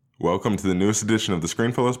Welcome to the newest edition of the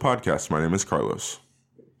Screenfellows podcast. My name is Carlos.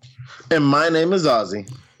 And my name is Ozzy.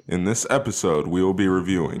 In this episode, we will be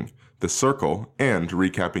reviewing The Circle and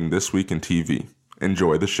recapping This Week in TV.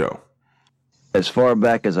 Enjoy the show. As far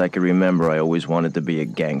back as I can remember, I always wanted to be a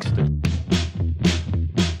gangster.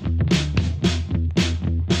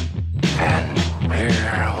 And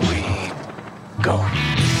here we go.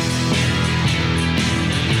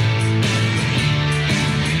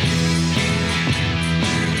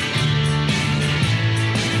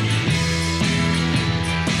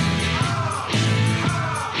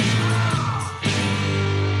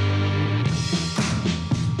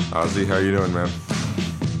 Ozzy, how you doing, man?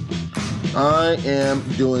 I am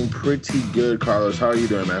doing pretty good, Carlos. How are you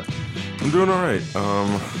doing, man? I'm doing all right.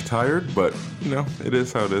 Tired, but, it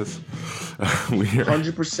is how it is. We are...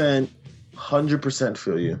 100%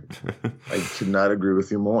 feel you. I could not agree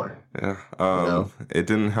with you more. Yeah. It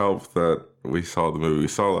didn't help that we saw the movie we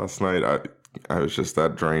saw last night. I was just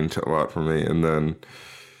that drained a lot for me. And then,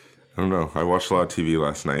 I don't know, I watched a lot of TV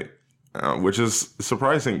last night. Which is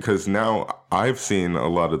surprising because now I've seen a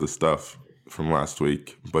lot of the stuff from last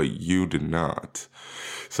week, but you did not.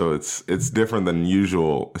 So it's different than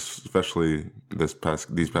usual, especially these past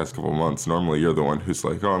couple of months. Normally you're the one who's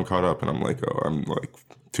like, oh, I'm caught up, and I'm like, oh, I'm like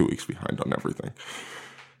 2 weeks behind on everything.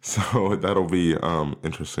 So that'll be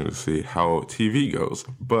interesting to see how TV goes.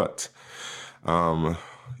 But you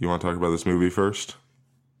want to talk about this movie first?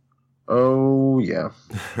 Oh, yeah.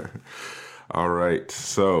 All right,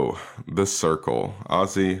 so The Circle.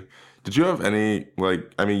 Ozzy, did you have any,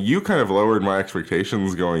 you kind of lowered my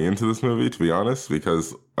expectations going into this movie, to be honest,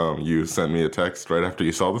 because you sent me a text right after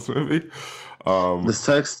you saw this movie. This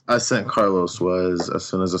text I sent Carlos was, as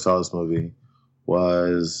soon as I saw this movie,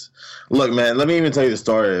 was, look, man, let me even tell you the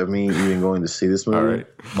story of me even going to see this movie. All right.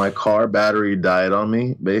 My car battery died on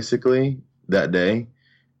me, basically, that day.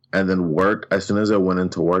 And then work, as soon as I went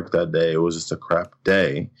into work that day, it was just a crap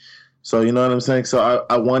day. So, you know what I'm saying? So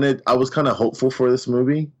I was kind of hopeful for this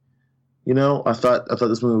movie. I thought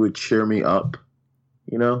this movie would cheer me up,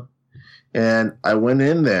 and I went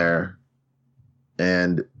in there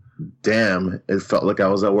and damn, it felt like I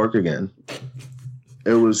was at work again.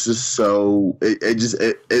 It was just so,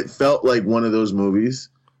 it felt like one of those movies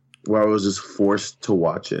where I was just forced to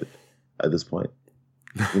watch it at this point.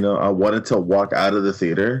 I wanted to walk out of the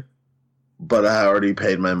theater, but I already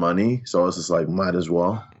paid my money. So I was just like, might as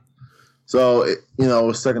well. So, I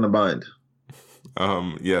was stuck in a bind.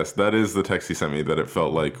 Yes, that is the text he sent me, that it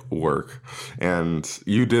felt like work. And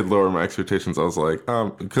you did lower my expectations. I was like,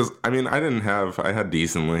 because, I had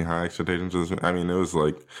decently high expectations. It was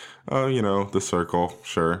like, The Circle,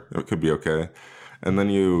 sure, it could be okay. And then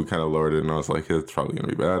you kind of lowered it, and I was like, it's probably going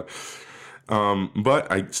to be bad. But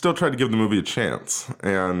I still tried to give the movie a chance.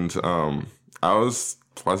 And I was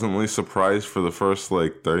pleasantly surprised for the first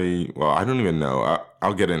 30, well, I don't even know.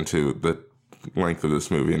 I'll get into the length of this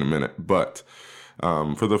movie in a minute, but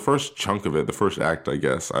for the first chunk of it, the first act, I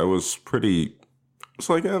guess, I was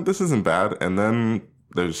like, this isn't bad. And then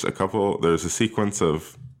there's a sequence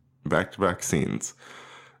of back-to-back scenes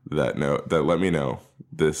that let me know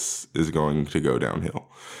this is going to go downhill.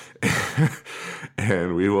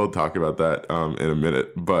 And we will talk about that in a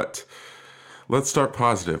minute, but let's start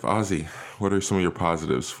positive. Ozzy, what are some of your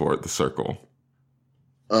positives for The Circle?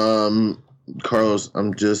 Carlos,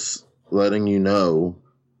 I'm just letting you know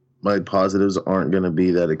my positives aren't going to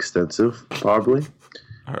be that extensive, probably.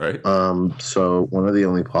 All right. So one of the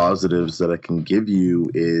only positives that I can give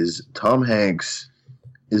you is Tom Hanks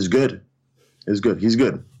is good. He's good.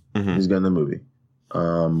 Mm-hmm. He's good in the movie.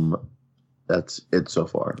 That's it so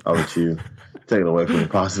far. I'll let you take it away from the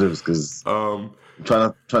positives because I'm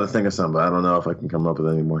trying to think of something, but I don't know if I can come up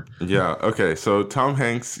with any more. Yeah. Okay. So Tom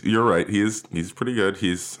Hanks, you're right. He's pretty good.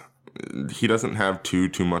 He doesn't have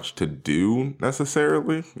too much to do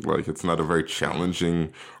necessarily. It's not a very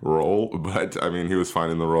challenging role, but he was fine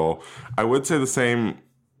in the role. I would say the same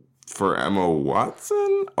for Emma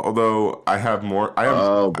Watson, although I have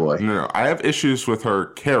issues with her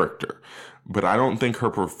character, but I don't think her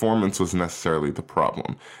performance was necessarily the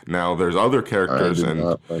problem. Now, there's other characters, I did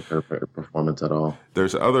not like her performance at all.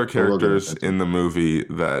 There's other characters in the movie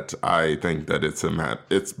that I think that it's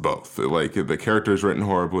both. The character's written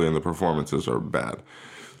horribly and the performances are bad.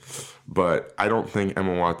 But I don't think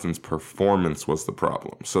Emma Watson's performance was the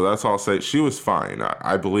problem. So that's all I'll say. She was fine.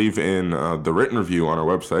 I believe in the written review on our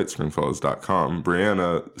website, screenfellows.com,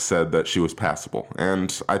 Brianna said that she was passable.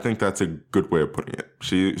 And I think that's a good way of putting it.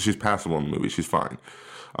 She's passable in the movie. She's fine.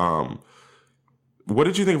 What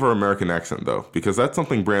did you think of her American accent, though? Because that's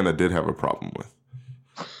something Brianna did have a problem with.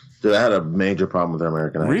 Dude, I had a major problem with her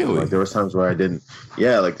American accent. Really? Like there was times where I didn't.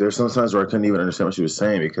 Yeah, like there were some times where I couldn't even understand what she was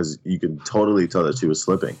saying because you could totally tell that she was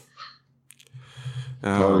slipping.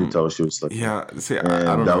 Totally tell she was slipping. Yeah, see, And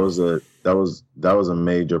I don't know. that was a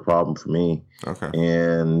major problem for me. Okay.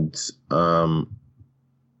 And I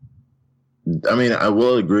mean, I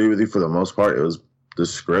will agree with you for the most part. It was the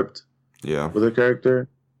script Yeah. with her character,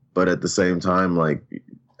 but at the same time, like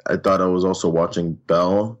I thought I was also watching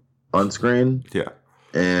Belle on screen, Yeah.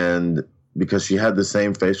 and because she had the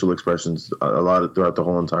same facial expressions a lot throughout the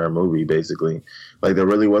whole entire movie, basically, like there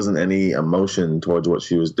really wasn't any emotion towards what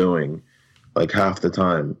she was doing, like half the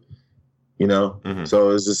time, you know. Mhm. So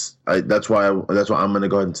it's just that's why I'm gonna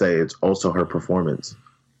go ahead and say it's also her performance.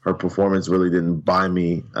 Her performance really didn't buy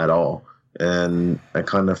me at all, and it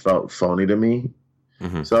kind of felt phony to me.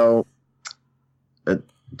 Mhm. So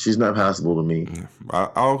she's not passable to me.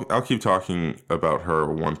 I'll keep talking about her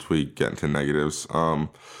once we get into negatives.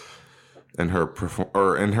 And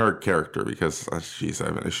her and her character, because geez, I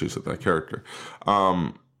have issues with that character.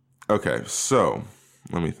 Okay, so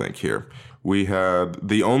let me think here. We had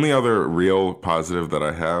the only other real positive that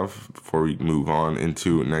I have before we move on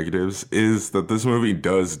into negatives is that this movie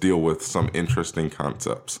does deal with some interesting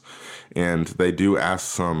concepts. And they do ask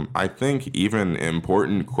some, I think, even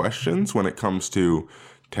important questions when it comes to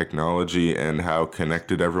technology and how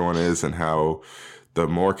connected everyone is, and how the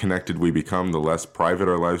more connected we become, the less private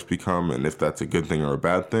our lives become, and if that's a good thing or a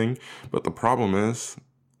bad thing. But the problem is,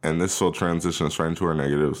 and this will transition us right into our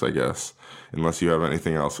negatives, I guess, unless you have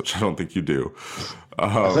anything else, which I don't think you do.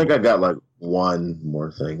 I think I got like one more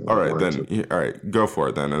thing. All right, then. All right, go for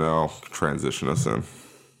it then, and I'll transition us in.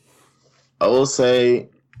 I will say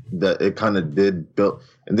that it kind of did build,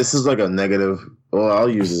 and this is like a negative. Well, I'll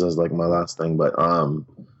use this as like my last thing, but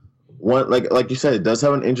one like you said, it does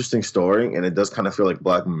have an interesting story, and it does kind of feel like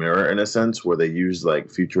Black Mirror in a sense, where they use like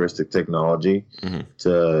futuristic technology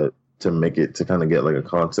to make it to kind of get like a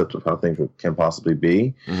concept of how things can possibly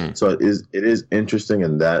be. So it is interesting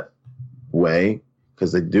in that way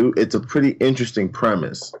because it's a pretty interesting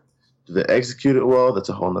premise. Do they execute it well? That's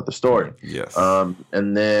a whole nother story. Yes.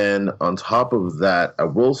 And then on top of that, I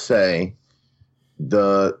will say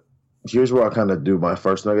here's where I kind of do my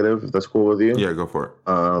first negative, if that's cool with you. Yeah, go for it.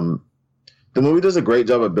 The movie does a great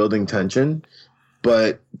job of building tension,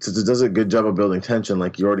 but since it does a good job of building tension,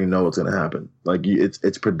 like you already know what's going to happen. Like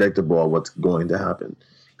it's predictable what's going to happen.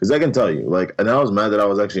 Because I can tell you, like, and I was mad that I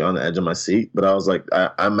was actually on the edge of my seat, but I was like,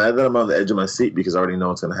 I'm mad that I'm on the edge of my seat because I already know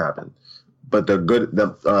what's going to happen. But the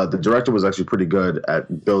director was actually pretty good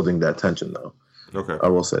at building that tension, though. Okay. I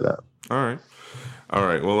will say that. All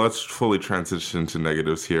right. Well, let's fully transition to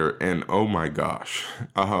negatives here. And oh my gosh.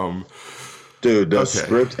 Dude, the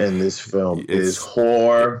script in this film is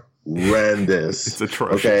horrendous. It's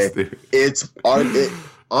atrocious. Okay, Dude. It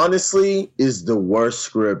honestly is the worst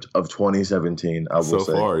script of 2017. I will say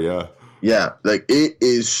so far, yeah. Yeah, like it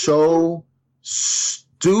is so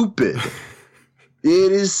stupid.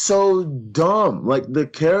 It is so dumb. Like the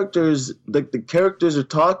characters are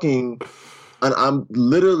talking, and I'm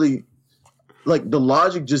literally like the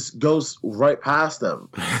logic just goes right past them.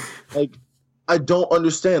 Like I don't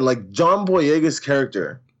understand. Like John Boyega's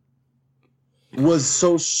character was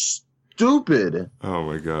so stupid. Oh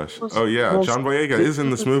my gosh. Oh yeah, John Boyega is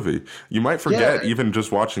in this movie. You might forget even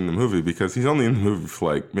just watching the movie because he's only in the movie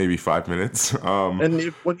for like maybe 5 minutes.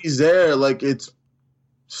 And when he's there, like it's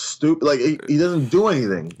stupid. Like he doesn't do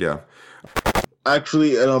anything. Yeah.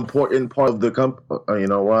 Actually, an important part of the you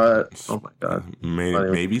know what? Oh my god.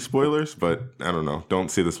 Maybe spoilers, but I don't know. Don't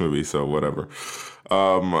see this movie, so whatever.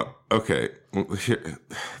 Okay.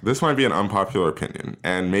 This might be an unpopular opinion,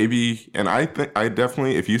 and I think I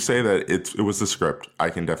definitely, if you say that it was the script, I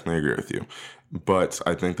can definitely agree with you. But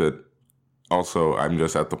I think that also I'm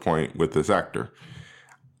just at the point with this actor.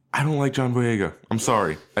 I don't like John Boyega. I'm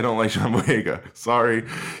sorry. I don't like John Boyega. Sorry.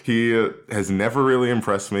 He has never really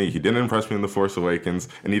impressed me. He didn't impress me in The Force Awakens,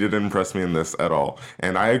 and he didn't impress me in this at all.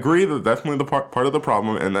 And I agree that definitely the part of the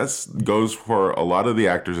problem, and that goes for a lot of the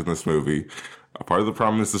actors in this movie. A part of the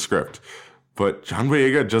problem is the script. But John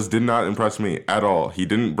Boyega just did not impress me at all. He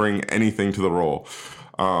didn't bring anything to the role.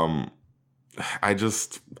 I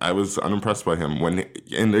was unimpressed by him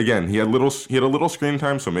and again, he had a little screen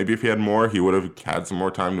time, so maybe if he had more, he would have had some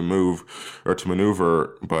more time to move or to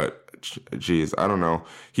maneuver, but geez, I don't know.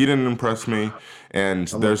 He didn't impress me. And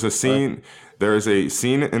there's a scene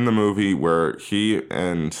in the movie where he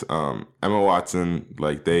and Emma Watson,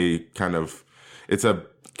 like it's a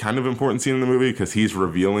kind of important scene in the movie because he's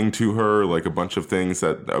revealing to her like a bunch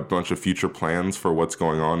of future plans for what's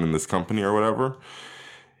going on in this company or whatever.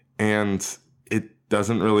 And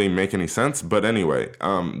doesn't really make any sense. But anyway,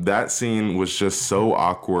 that scene was just so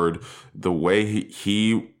awkward. The way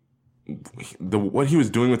what he was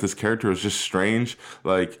doing with his character was just strange.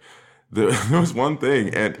 Like there was one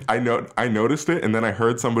thing, and I noticed it, and then I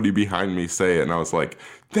heard somebody behind me say it, and I was like,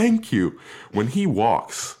 "Thank you." When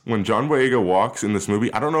John Boyega walks in this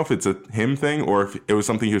movie, I don't know if it's a him thing or if it was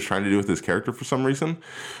something he was trying to do with his character for some reason,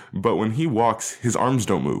 but when he walks, his arms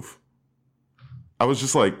don't move. I was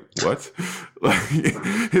just like, what? Like,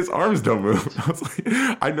 his arms don't move.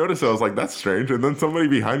 I noticed it. I was like, that's strange. And then somebody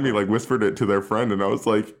behind me like whispered it to their friend, and I was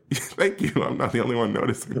like, thank you. I'm not the only one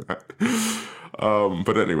noticing that.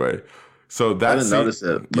 But anyway, so that I didn't notice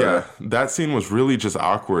it. Yeah, that scene was really just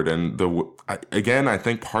awkward. And I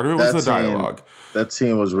think part of it was the dialogue. That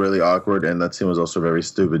scene was really awkward, and that scene was also very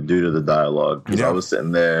stupid due to the dialogue. Because I was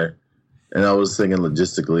sitting there, and I was thinking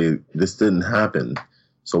logistically, this didn't happen.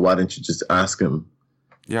 So why didn't you just ask him?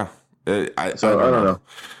 Yeah. I don't know.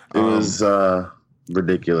 It was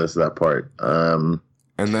ridiculous, that part. And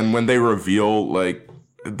then when they reveal like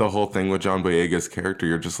the whole thing with John Boyega's character,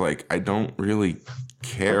 you're just like, I don't really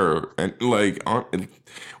care. And like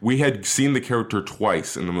we had seen the character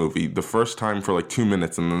twice in the movie. The first time for like 2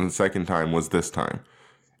 minutes, and then the second time was this time.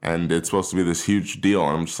 And it's supposed to be this huge deal.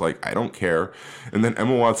 And I'm just like, I don't care. And then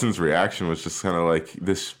Emma Watson's reaction was just kind of like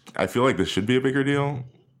this. I feel like this should be a bigger deal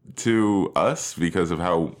to us because of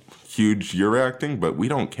how huge you're reacting, but we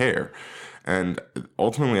don't care. And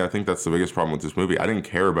ultimately, I think that's the biggest problem with this movie. I didn't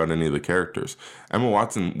care about any of the characters. Emma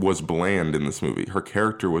Watson was bland in this movie. Her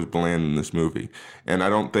character was bland in this movie. And I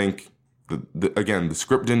don't think, the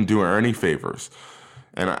script didn't do her any favors.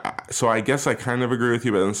 And so I guess I kind of agree with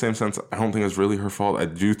you, but in the same sense, I don't think it's really her fault. I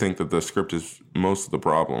do think that the script is most of the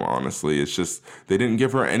problem, honestly. It's just they didn't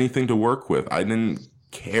give her anything to work with. I didn't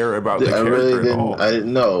care about the character at all. I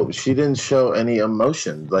didn't know. She didn't show any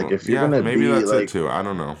emotion. Like, if you're gonna maybe be that's like, it too. I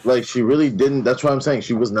don't know. Like, she really didn't. That's what I'm saying.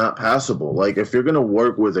 She was not passable. Like, if you're gonna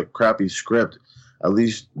work with a crappy script, at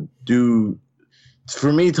least do.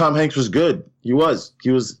 For me, Tom Hanks was good. He was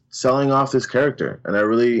selling off this character, and I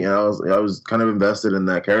was kind of invested in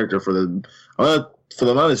that character for the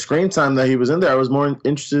amount of screen time that he was in there. I was more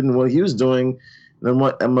interested in what he was doing than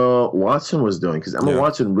what Emma Watson was doing, because Emma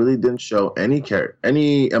Watson really didn't show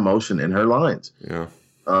any emotion in her lines. Yeah.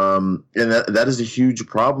 And that is a huge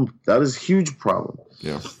problem. That is a huge problem.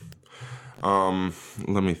 Yeah.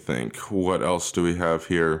 Let me think. What else do we have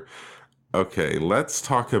here? Okay, let's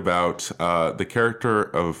talk about the character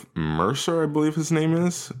of Mercer, I believe his name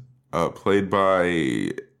is, played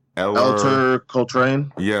by Elter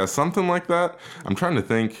Coltrane. Yeah, something like that. I'm trying to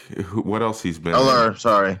think what else he's been in.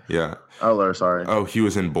 Sorry. Yeah. Eller, sorry. Oh, he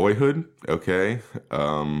was in Boyhood. Okay.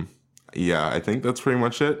 Yeah, I think that's pretty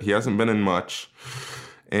much it. He hasn't been in much.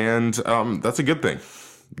 And that's a good thing.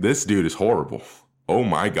 This dude is horrible. Oh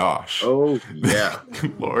my gosh. Oh yeah.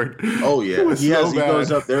 Lord. Oh yeah. He goes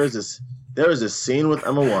up. There is a scene with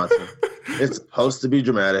Emma Watson. It's supposed to be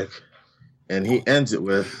dramatic, and he ends it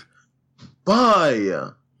with,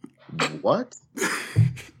 "Bye." What?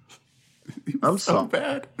 I'm so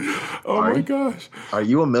bad. Oh my gosh. Are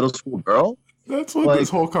you a middle school girl? That's what this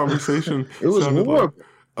whole conversation it was horrible. Like.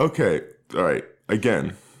 Okay. All right.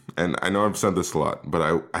 Again, and I know I've said this a lot,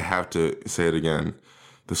 but I have to say it again.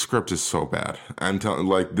 The script is so bad. I'm telling,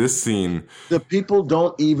 like, this scene. The people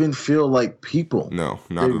don't even feel like people. No,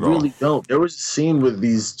 not at all. They really don't. There was a scene with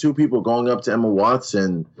these two people going up to Emma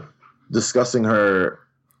Watson, discussing her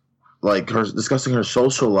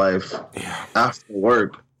social life after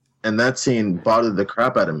work, and that scene bothered the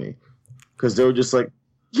crap out of me, because they were just like,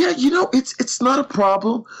 "Yeah, it's not a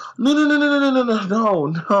problem. No.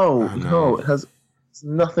 It has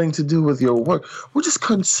nothing to do with your work. We're just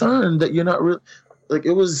concerned that you're not really." Like,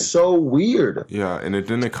 it was so weird. Yeah, and it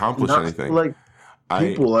didn't accomplish anything. Like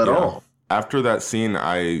people at all. After that scene,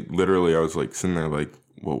 I was like sitting there like,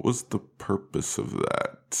 what was the purpose of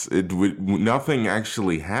that? Nothing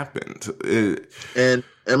actually happened. And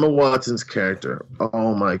Emma Watson's character,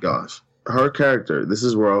 oh my gosh. Her character, this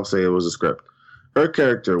is where I'll say it was a script. Her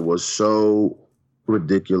character was so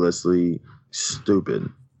ridiculously stupid.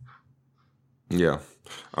 Yeah.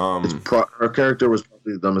 Her character was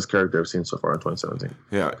probably the dumbest character I've seen so far in 2017.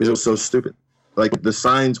 Yeah. Because it was so stupid. Like, the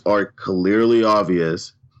signs are clearly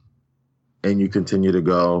obvious, and you continue to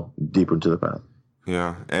go deeper into the path.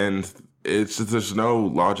 Yeah, and there's no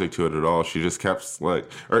logic to it at all. She just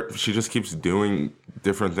keeps doing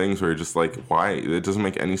different things where you're just like, why? It doesn't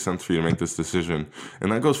make any sense for you to make this decision.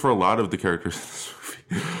 And that goes for a lot of the characters in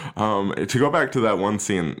this movie. To go back to that one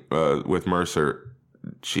scene with Mercer,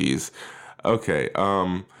 jeez. Okay,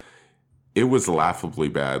 it was laughably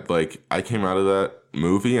bad. Like, I came out of that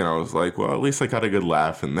movie, and I was like, well, at least I got a good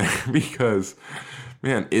laugh in there because,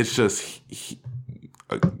 man, it's just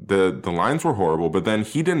the lines were horrible, but then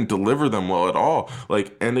he didn't deliver them well at all.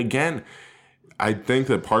 Like, and again, I think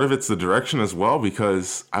that part of it's the direction as well,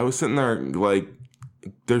 because I was sitting there like,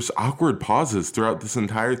 there's awkward pauses throughout this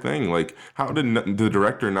entire thing. Like, how did the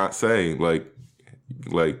director not say like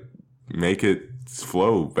make it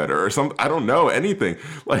flow better or something? I don't know, anything.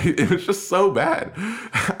 Like, it was just so bad.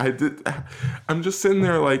 I'm just sitting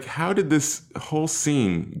there like, how did this whole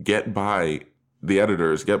scene get by the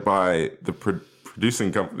editors, get by the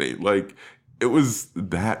producing company? Like, it was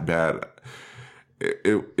that bad.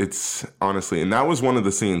 It's honestly, and that was one of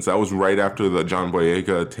the scenes. That was right after the John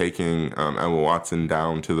Boyega taking Emma Watson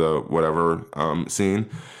down to the whatever scene,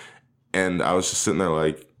 and I was just sitting there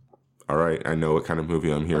like, all right, I know what kind of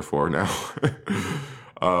movie I'm here for now.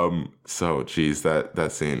 So geez,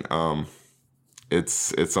 that scene,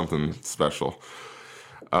 it's something special.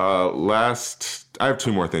 Last, I have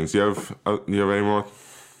two more things. You have any more?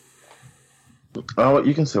 Oh,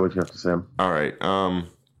 you can say what you have to say. All right.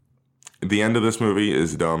 The end of this movie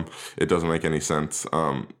is dumb. It doesn't make any sense.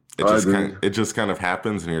 It just kind of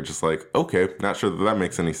happens, and you're just like, okay, not sure that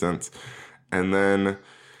makes any sense. And then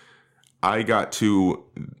I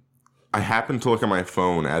happened to look at my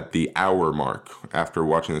phone at the hour mark after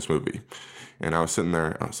watching this movie, and I was sitting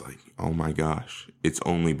there. I was like, oh my gosh, it's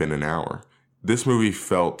only been an hour. This movie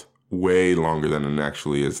felt way longer than it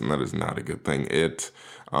actually is, and that is not a good thing.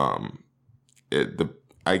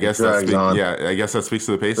 I guess that speaks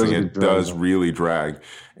to the pacing. It does really drag,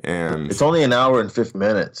 and it's only an hour and 50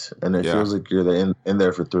 minutes, and it feels like you're in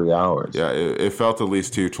there for 3 hours. Yeah, it felt at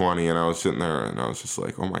least 220, and I was sitting there, and I was just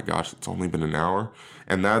like, oh my gosh, it's only been an hour,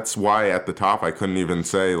 and that's why at the top I couldn't even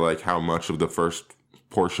say like how much of the first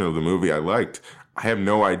portion of the movie I liked. I have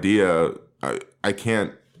no idea. I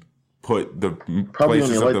can't put the probably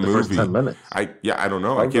places only of the the movie. First 10 minutes. I don't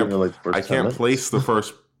know. I can't place the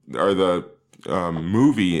first or the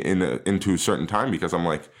movie into a certain time, because I'm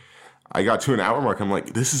like, I got to an hour mark. I'm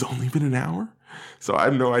like, this has only been an hour, so I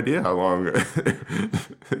have no idea how long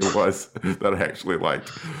it was that I actually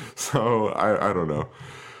liked. So I don't know.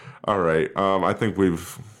 All right, I think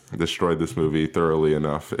we've destroyed this movie thoroughly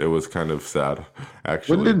enough. It was kind of sad,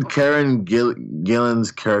 actually. When did Karen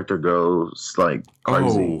Gillan's character go like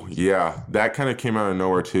crazy? Oh yeah, that kind of came out of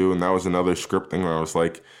nowhere too, and that was another script thing where I was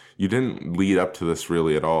like, you didn't lead up to this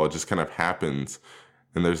really at all. It just kind of happens.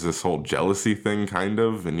 And there's this whole jealousy thing kind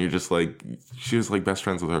of. And you're just like, she was like best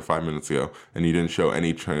friends with her 5 minutes ago. And you didn't show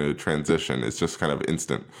any transition. It's just kind of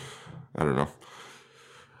instant. I don't know.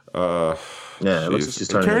 Yeah, it looks like she's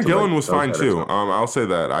turning Karen into, Gillan was fine too. I'll say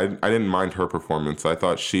that. I didn't mind her performance. I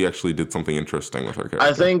thought she actually did something interesting with her character.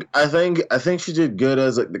 I think she did good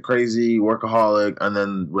as like the crazy workaholic, and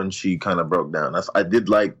then when she kind of broke down, I did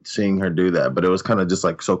like seeing her do that, but it was kind of just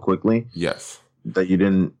like so quickly. Yes. That you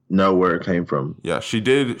didn't know where it came from. Yeah, she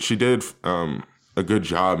did a good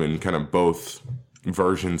job in kind of both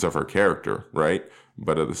versions of her character, right?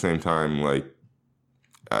 But at the same time, like,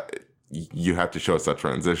 you have to show us that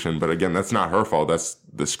transition. But again, that's not her fault. That's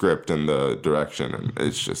the script and the direction, and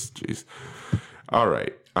it's just, geez. All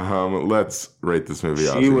right, let's rate this movie.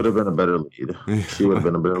 She would have been a better lead. She would have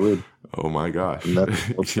been a better lead. Oh my gosh! And that's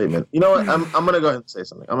a bold statement. You know what? I'm gonna go ahead and say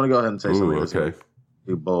something. Okay.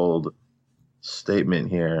 A bold statement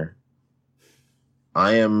here.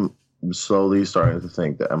 I am slowly starting to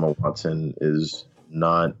think that Emma Watson is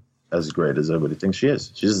not as great as everybody thinks she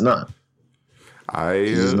is. She's not.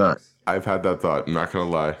 She's not. I've had that thought. I'm not gonna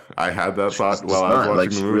lie. I had that thought while I was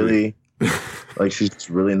watching the movie. She's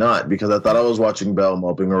really not, because I thought I was watching Belle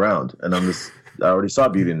moping around, and I already saw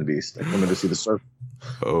Beauty and the Beast. I came in to see the surf.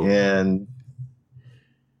 Oh. And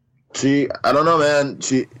I don't know, man.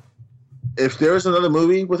 If there's another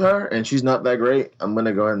movie with her and she's not that great, I'm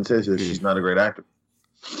gonna go ahead and say she's not a great actor.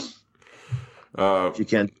 She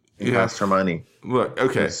can't pass Hermione. Look,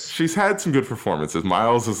 okay, she's had some good performances.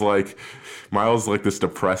 Miles is like this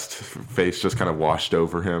depressed face just kind of washed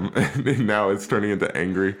over him, and now it's turning into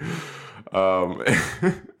angry.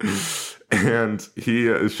 And he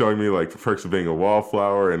is showing me like the perks of being a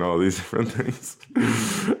wallflower and all these different things.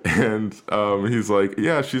 And he's like,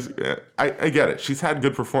 yeah, I get it. She's had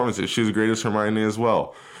good performances. She's great as Hermione as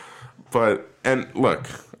well. And look,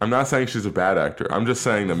 I'm not saying she's a bad actor. I'm just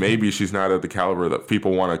saying that maybe she's not at the caliber that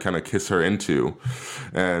people want to kind of kiss her into.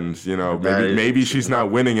 And, you know, maybe she's not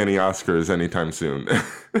winning any Oscars anytime soon.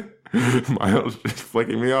 Miles just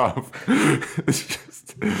flicking me off. It's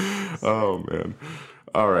just, oh man.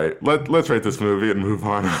 All right, let's rate this movie and move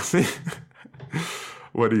on.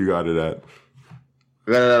 What do you got it at?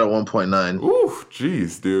 I got it at a 1.9. Ooh,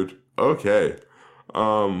 jeez, dude. Okay.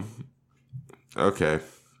 Okay.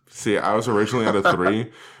 See, I was originally at a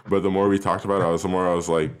 3, but the more we talked about it, the more I was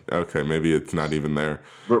like, okay, maybe it's not even there.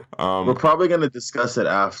 We're probably going to discuss it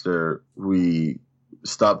after we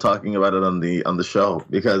stop talking about it on the show,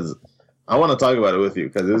 because I want to talk about it with you,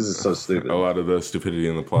 because this is so stupid. A lot of the stupidity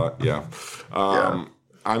in the plot, yeah. I'm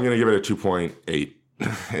going to give it a 2.8.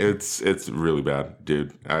 It's really bad,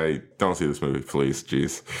 dude. I don't see this movie, please.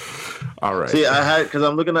 Jeez. All right. See, because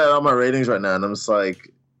I'm looking at all my ratings right now, and I'm just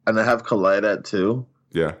like, and I have Collide at 2.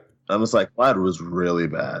 Yeah. I'm just like, Collide was really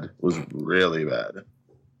bad.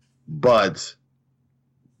 But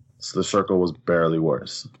The Circle was barely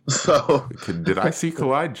worse. So did I see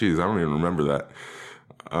Collide? Jeez, I don't even remember that.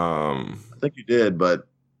 I think you did, but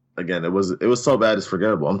again, it was so bad it's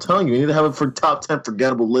forgettable. I'm telling you, you need to have it for top 10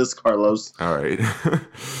 forgettable list, Carlos. All right.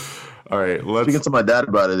 All right, let's... Speaking to my dad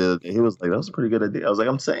about it the other day, he was like, that was a pretty good idea. I was like,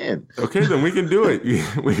 I'm saying. Okay, then we can do it.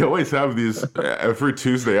 We always have these, every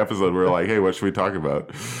Tuesday episode, we're like, hey, what should we talk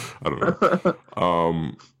about? I don't know.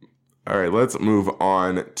 All right, let's move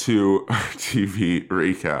on to TV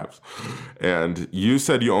recaps. And you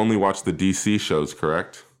said you only watched the DC shows,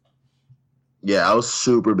 correct? Yeah, I was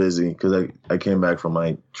super busy because I came back from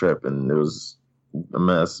my trip and it was a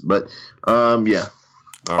mess. But, yeah.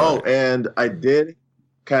 All right. And I did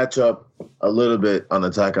catch up a little bit on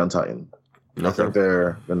Attack on Titan. Okay. I think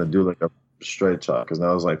they're going to do like a straight shot because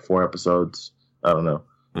now it's like 4 episodes. I don't know.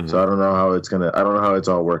 Mm-hmm. So I don't know how it's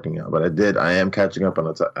all working out. But I am catching up on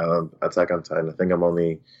Attack on Titan. I think I'm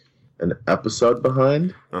only an episode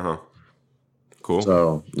behind. Uh-huh. Cool.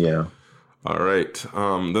 So, yeah. All right.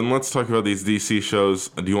 Then let's talk about these DC shows.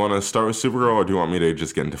 Do you want to start with Supergirl or do you want me to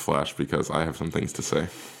just get into Flash? Because I have some things to say.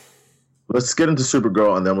 Let's get into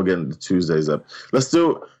Supergirl and then we'll get into Tuesdays up. Let's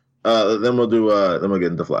do, then we'll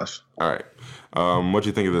get into Flash. All right. What do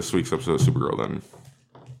you think of this week's episode of Supergirl then?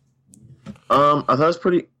 I thought it was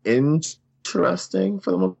pretty interesting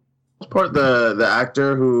for the most part. The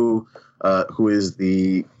actor who is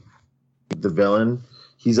the villain,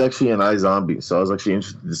 he's actually in iZombie, so I was actually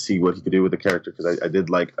interested to see what he could do with the character because I do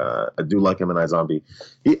like him in iZombie.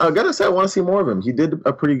 I gotta say I want to see more of him. He did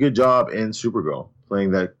a pretty good job in Supergirl,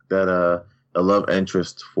 playing that a love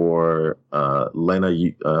interest for Lena.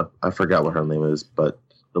 I forgot what her name is, but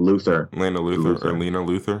the Luthor. Lena Luthor or Lena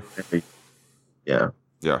Luthor. Yeah.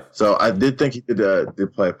 Yeah. So I did think he did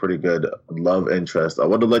play a pretty good love interest. I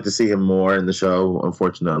would have liked to see him more in the show.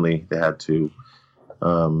 Unfortunately, they had to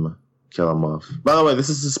kill him off. By the way, this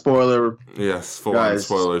is a spoiler. Yes, full-on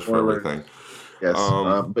spoilers for everything. Yes,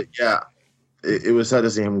 but yeah, it was sad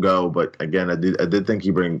to see him go. But again, I did think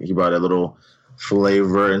he brought a little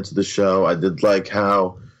flavor into the show. I did like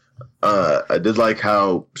how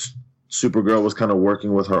Supergirl was kind of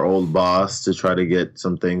working with her old boss to try to get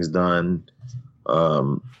some things done.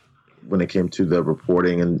 When it came to the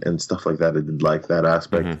reporting and stuff like that, I did like that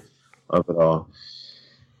aspect of it all.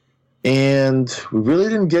 And we really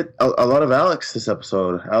didn't get a lot of Alex this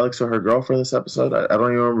episode. Alex or her girlfriend this episode. I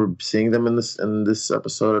don't even remember seeing them in this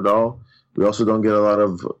episode at all. We also don't get a lot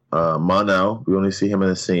of Mon-El. We only see him in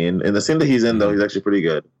the scene. In the scene that he's in, though, he's actually pretty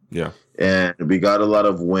good. Yeah. And we got a lot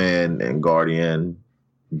of Winn and Guardian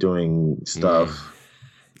doing stuff.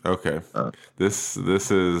 Okay. This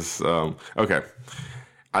is okay.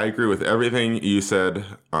 I agree with everything you said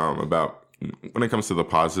about when it comes to the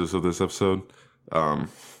positives of this episode.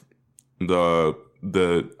 The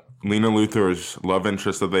Lena Luthor's love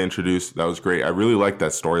interest that they introduced, that was great. I really liked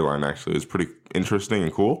that storyline, actually. It was pretty interesting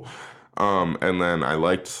and cool. And then I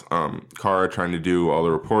liked Kara trying to do all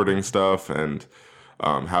the reporting stuff and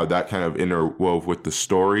how that kind of interwove with the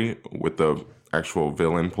story, with the actual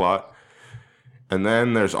villain plot. And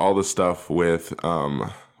then there's all the stuff with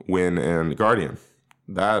Winn and Guardian.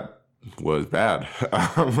 That was bad.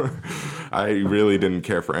 I really didn't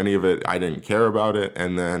care for any of it. I didn't care about it.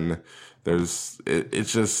 And then it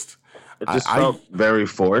just felt very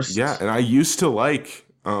forced. Yeah, and I used to like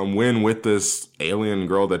Winn with this alien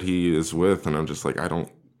girl that he is with, and I'm just like, I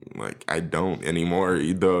don't anymore.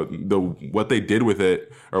 The what they did with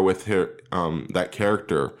it or with her that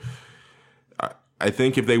character. I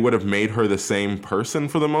think if they would have made her the same person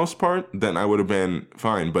for the most part, then I would have been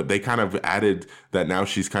fine. But they kind of added that now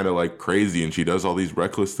she's kind of like crazy and she does all these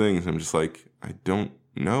reckless things. I'm just like, I don't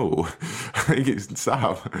know.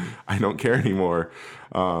 Stop. I don't care anymore.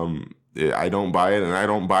 I don't buy it. And I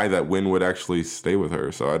don't buy that Winn would actually stay with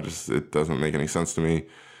her. So it doesn't make any sense to me.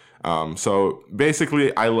 So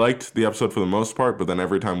basically, I liked the episode for the most part. But then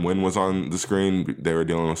every time Winn was on the screen, they were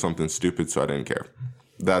dealing with something stupid. So I didn't care.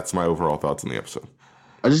 That's my overall thoughts on the episode.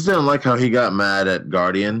 I just didn't like how he got mad at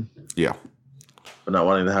Guardian. Yeah. For not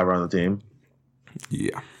wanting to have her on the team.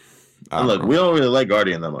 Yeah. And look, we don't really like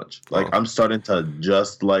Guardian that much. Like, I'm starting to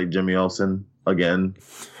just like Jimmy Olsen again,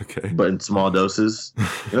 Okay. but in small doses. You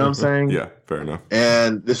know what I'm saying? Yeah, fair enough.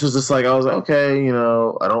 And this was just like, I was like, okay, you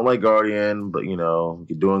know, I don't like Guardian, but, you know,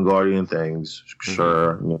 you're doing Guardian things.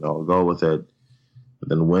 Sure, you know, I'll go with it. But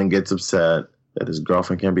then Winn gets upset that his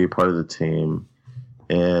girlfriend can't be a part of the team.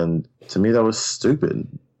 And to me, that was stupid.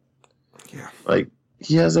 Yeah. Like,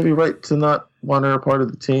 he has every right to not want her a part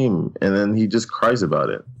of the team. And then he just cries about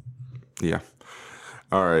it. Yeah.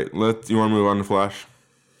 All right. You want to move on to Flash?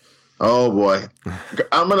 Oh, boy.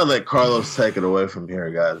 I'm going to let Carlos take it away from here,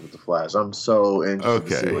 guys, with the Flash. I'm so interested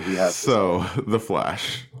to see what he has to say. The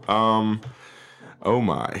Flash. Oh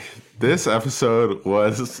my. This episode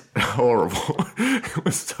was horrible. It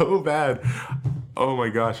was so bad. Oh my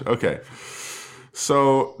gosh. Okay.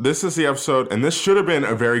 So this is the episode, and this should have been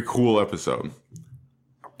a very cool episode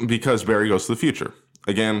because Barry goes to the future.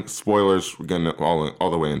 Again, spoilers, we're getting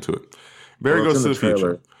all the way into it. Barry goes to the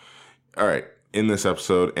future. All right, in this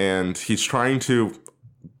episode, and he's trying to,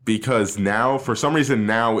 because now, for some reason,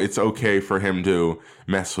 now it's okay for him to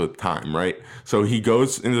mess with time, right? So he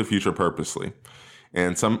goes into the future purposely.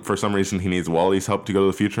 And for some reason, he needs Wally's help to go to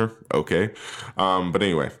the future. Okay. But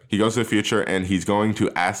anyway, he goes to the future, and he's going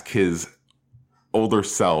to ask his older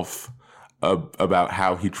self about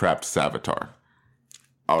how he trapped Savitar.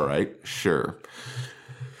 All right, sure.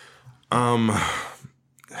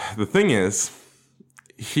 The thing is,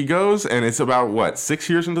 he goes, and it's about what, 6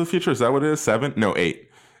 years into the future? Is that what it is? 7? No, 8.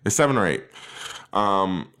 It's 7 or 8.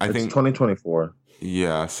 I think 2024.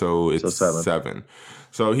 Yeah, so it's 7.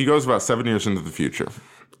 So he goes about 7 years into the future,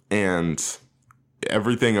 and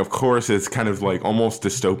everything, of course, is kind of like almost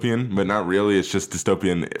dystopian, but not really. It's just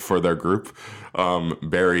dystopian for their group.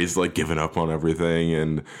 Barry's like given up on everything,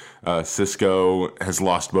 and Cisco has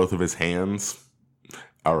lost both of his hands.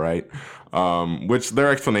 All right. Which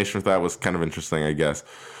their explanation for that was kind of interesting, I guess.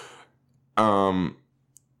 Of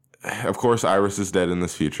course, Iris is dead in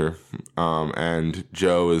this future, and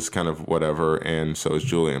Joe is kind of whatever, and so is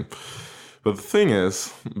Julian. But the thing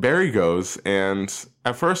is, Barry goes, and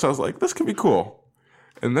at first I was like, this could be cool.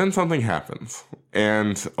 And then something happens.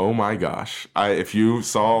 And oh my gosh, if you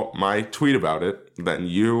saw my tweet about it, then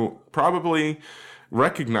you probably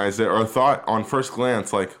recognized it or thought on first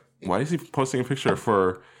glance, like, why is he posting a picture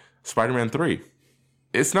for Spider-Man 3?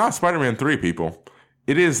 It's not Spider-Man 3, people.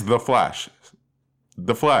 It is The Flash.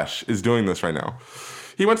 The Flash is doing this right now.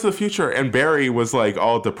 He went to the future, and Barry was like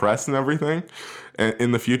all depressed and everything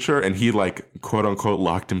in the future, and he like quote unquote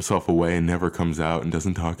locked himself away and never comes out and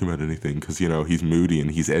doesn't talk about anything because, you know, he's moody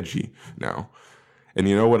and he's edgy now. And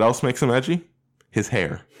you know what else makes him edgy? His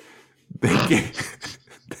hair. They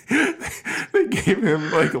gave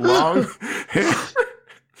him like long hair.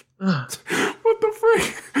 What the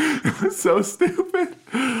frick? It was so stupid.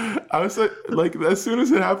 I was like, as soon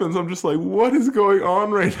as it happens, I'm just like, what is going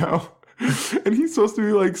on right now? And he's supposed to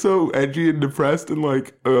be like so edgy and depressed and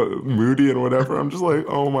like moody and whatever. I'm just like,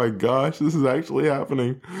 oh my gosh, this is actually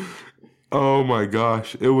happening. Oh my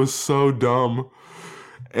gosh, it was so dumb.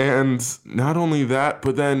 And not only that,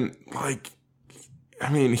 but then like,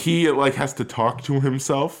 I mean, he like has to talk to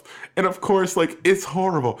himself, and of course, like, it's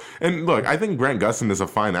horrible. And look, I think Grant Gustin is a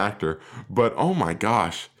fine actor, but oh my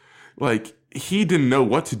gosh, like, he didn't know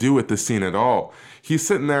what to do with this scene at all. He's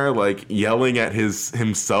sitting there like yelling at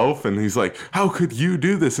himself, and he's like, "How could you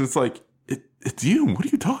do this?" And it's like, it's you. What are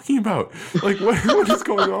you talking about? Like, what is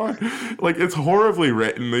going on? Like, it's horribly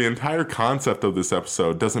written. The entire concept of this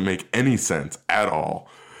episode doesn't make any sense at all.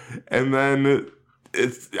 And then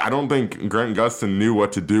I don't think Grant Gustin knew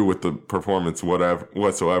what to do with the performance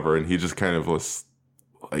whatsoever, and he just kind of was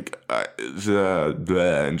like,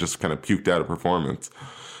 bleh, and just kind of puked out a performance.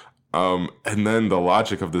 And then the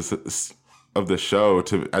logic of the show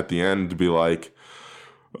to at the end to be like,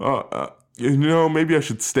 you know, maybe I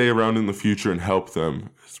should stay around in the future and help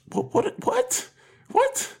them. What?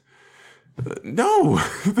 No,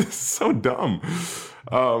 this is so dumb.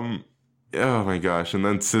 Oh my gosh! And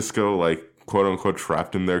then Cisco, like, quote unquote,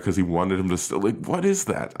 trapped him there because he wanted him to still, like, what is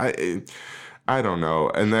that? I don't know.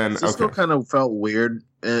 And then Cisco kind of felt weird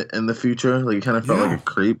in the future. Like, he kind of felt like a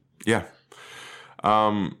creep. Yeah.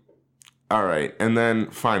 All right, and then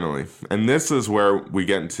finally, and this is where we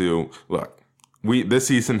get into, look, this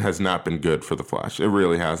season has not been good for The Flash. It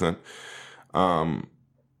really hasn't.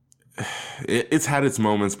 It's had its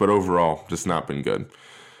moments, but overall, just not been good.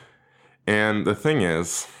 And the thing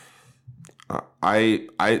is,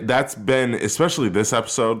 that's been, especially this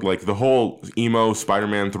episode, like the whole emo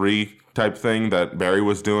Spider-Man 3 type thing that Barry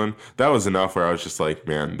was doing, that was enough where I was just like,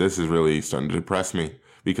 man, this is really starting to depress me.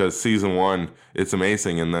 Because season 1, it's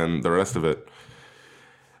amazing, and then the rest of it,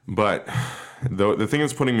 But the thing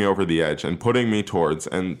that's putting me over the edge and putting me towards,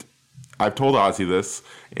 and I've told Ozzy this,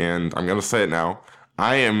 and I'm going to say it now,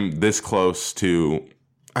 I'm this close to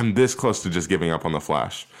just giving up on The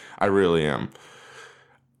Flash. I really am.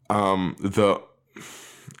 The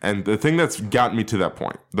thing that's gotten me to that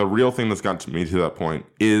point, the real thing that's gotten me to that point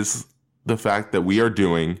is the fact that we are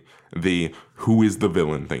doing the who is the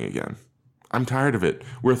villain thing again. I'm tired of it.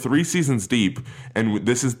 We're 3 seasons deep, and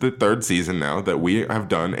this is the 3rd season now that we have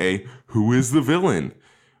done a who is the villain.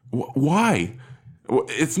 Why?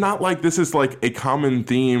 It's not like this is like a common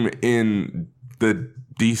theme in the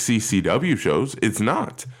DCCW shows. It's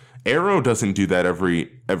not. Arrow doesn't do that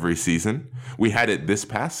every season. We had it this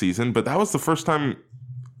past season, but that was the first time.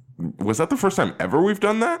 Was that the first time ever we've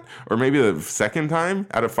done that? Or maybe the second time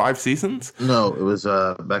out of 5 seasons? No, it was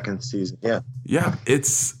back in season. Yeah. Yeah,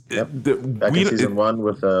 it's Yep. Back in season 1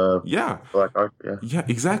 with Black Ark. Yeah. Yeah,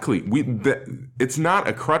 exactly. It's not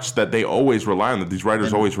a crutch that they always rely on, that these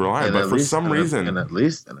writers always rely on, but for some reason, and at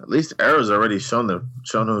least Arrow's already shown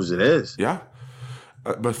whose it is. Yeah.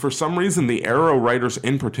 But for some reason, the Arrow writers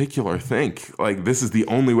in particular think like this is the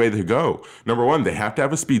only way to go. Number 1, they have to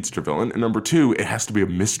have a speedster villain, and number 2, it has to be a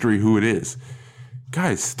mystery who it is.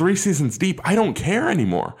 Guys, 3 seasons deep, I don't care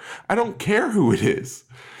anymore. I don't care who it is.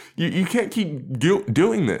 You can't keep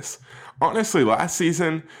doing this. Honestly, last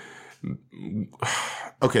season,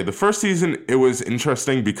 okay, the first season, it was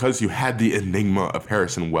interesting because you had the enigma of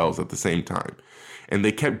Harrison Wells at the same time. And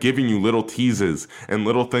they kept giving you little teases and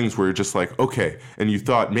little things where you're just like, okay, and you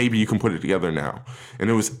thought maybe you can put it together now. And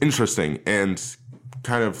it was interesting and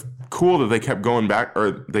kind of cool that they kept going back,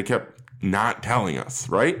 or they kept not telling us,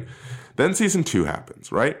 right? Then season 2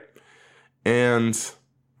 happens, right? And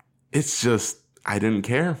it's just, I didn't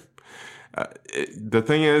care. The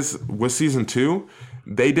thing is, with season 2,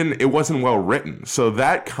 it wasn't well written. So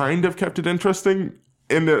that kind of kept it interesting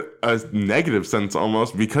in a negative sense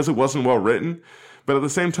almost, because it wasn't well written. But at the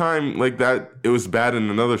same time, like that, it was bad in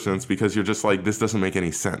another sense because you're just like, this doesn't make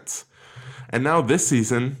any sense. And now this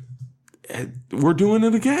season, we're doing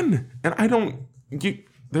it again. And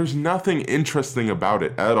there's nothing interesting about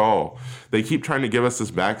it at all. They keep trying to give us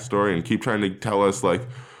this backstory and keep trying to tell us like,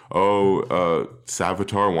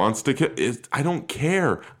 Savitar wants to kill. I don't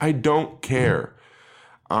care. I don't care.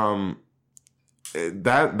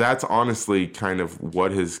 That's honestly kind of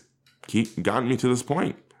what has gotten me to this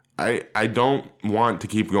point. I don't want to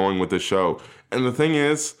keep going with this show. And the thing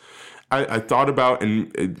is, I thought about,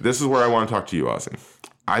 and this is where I want to talk to you, Ozzy.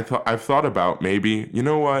 I've thought about maybe, you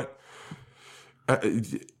know what?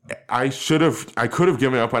 I could have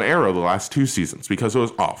given up on Arrow the last 2 seasons because it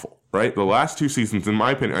was awful, right? The last 2 seasons, in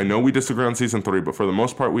my opinion, I know we disagree on season 3, but for the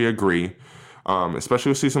most part we agree,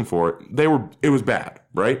 especially with season 4, it was bad,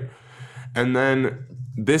 right? And then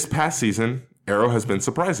this past season, Arrow has been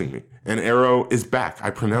surprising me. And Arrow is back.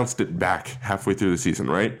 I pronounced it back halfway through the season,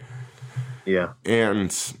 right? Yeah.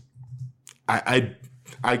 And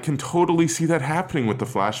I can totally see that happening with The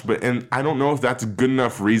Flash, and I don't know if that's a good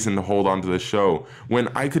enough reason to hold on to this show when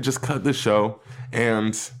I could just cut the show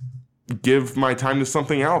and give my time to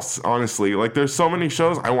something else, honestly. Like, there's so many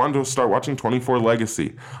shows. I wanted to start watching 24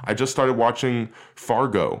 Legacy. I just started watching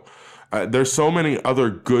Fargo. There's so many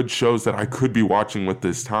other good shows that I could be watching with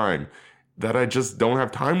this time that I just don't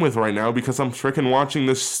have time with right now because I'm freaking watching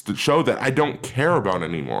this show that I don't care about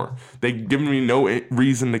anymore. They've given me no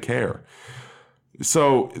reason to care.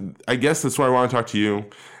 So I guess that's why I want to talk to you.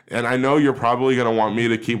 And I know you're probably going to want me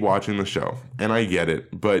to keep watching the show. And I get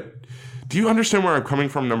it. But do you understand where I'm coming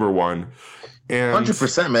from, number 1? And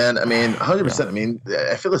 100%, man. I mean, 100%. Yeah. I mean,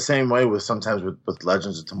 I feel the same way sometimes with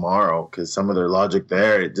Legends of Tomorrow, because some of their logic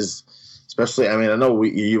there, it just, especially, I mean, I know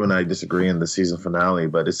you and I disagree in the season finale,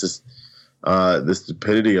 but it's just the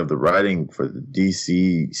stupidity of the writing for the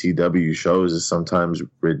DC CW shows is sometimes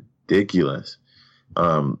ridiculous.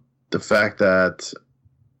 The fact that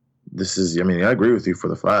this is, I mean, I agree with you for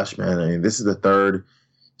The Flash, man. I mean, this is the 3rd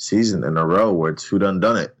season in a row where it's who done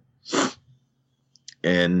it.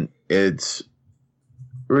 And it's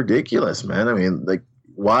ridiculous, man. I mean, like,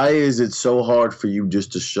 why is it so hard for you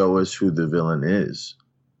just to show us who the villain is?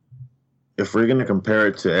 If we're going to compare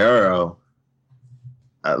it to Arrow,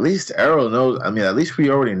 at least Arrow knows, I mean, at least we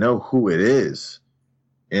already know who it is.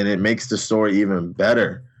 And it makes the story even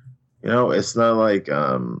better. You know, it's not like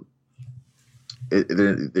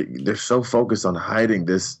they're so focused on hiding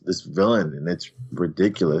this villain, and it's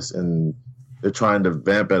ridiculous. And they're trying to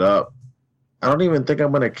vamp it up. I don't even think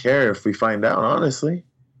I'm going to care if we find out, honestly.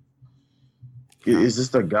 Is this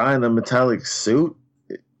the guy in the metallic suit?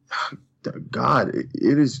 God,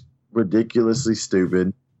 it is ridiculously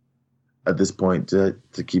stupid at this point to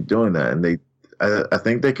keep doing that. And I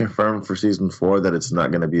think they confirmed for season 4 that it's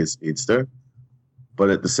not going to be a speedster, but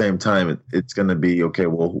at the same time, it's going to be okay.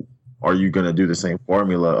 Well, are you going to do the same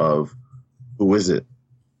formula of who is it?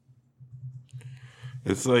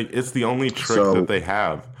 It's like it's the only trick that they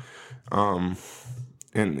have, and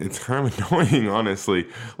it's kind of annoying, honestly.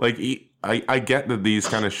 Like I get that these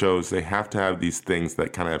kind of shows, they have to have these things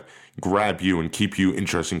that kind of grab you and keep you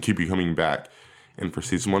interested and keep you coming back. And for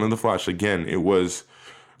season 1 of The Flash, again, it was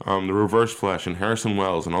the Reverse Flash and Harrison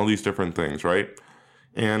Wells and all these different things, right?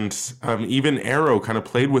 And even Arrow kind of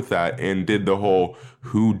played with that and did the whole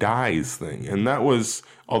who dies thing. And that was,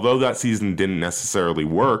 although that season didn't necessarily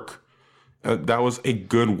work, that was a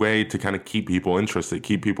good way to kind of keep people interested,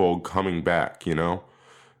 keep people coming back, you know?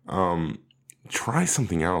 Try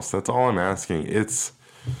something else. That's all I'm asking. It's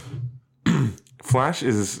Flash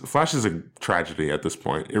is a tragedy at this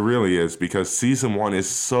point. It really is, because season 1 is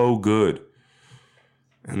so good.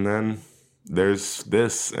 And then there's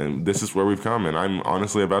this, and this is where we've come, and I'm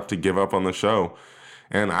honestly about to give up on the show.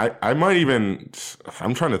 And I might even,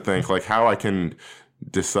 I'm trying to think like how I can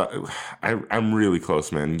decide. I'm really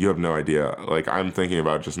close, man. You have no idea. Like, I'm thinking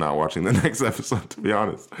about just not watching the next episode, to be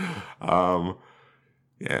honest.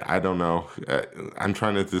 Yeah, I don't know. I'm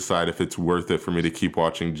trying to decide if it's worth it for me to keep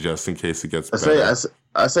watching just in case it gets better.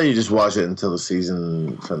 I say you just watch it until the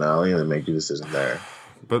season finale and then make your decision there.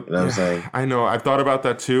 But you know what I'm saying? I know. I've thought about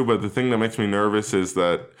that too, but the thing that makes me nervous is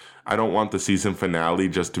that I don't want the season finale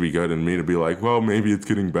just to be good and me to be like, well, maybe it's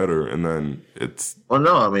getting better, and then it's... Well,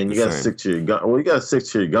 no, I mean, you got to stick to your gun. Well, you got to stick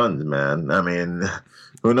to your guns, man. I mean,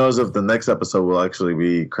 who knows if the next episode will actually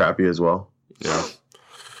be crappy as well. Yeah.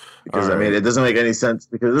 Because, I mean, it doesn't make any sense.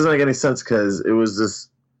 Because it was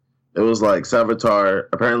like Savitar.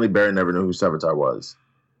 Apparently, Barry never knew who Savitar was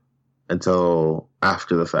until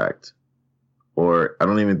after the fact. Or I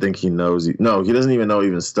don't even think he knows. No, he doesn't even know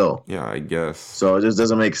even still. Yeah, I guess. So it just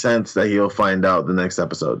doesn't make sense that he'll find out the next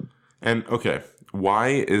episode. And, okay, why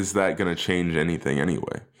is that going to change anything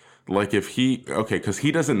anyway? Like, if he... Okay, because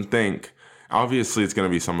he doesn't think... Obviously, it's going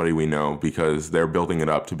to be somebody we know because they're building it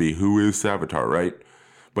up to be who is Savitar, right?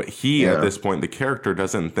 But he, at this point, the character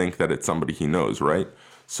doesn't think that it's somebody he knows, right?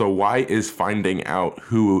 So why is finding out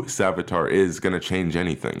who Savitar is going to change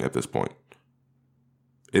anything at this point?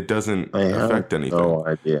 It doesn't affect anything. No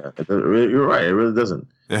idea. You're right. It really doesn't.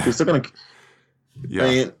 He's still going to... Yeah. I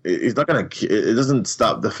mean, he's not going to... It doesn't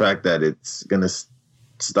stop the fact that it's going to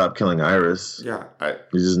stop killing Iris. Yeah.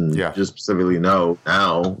 He doesn't just specifically know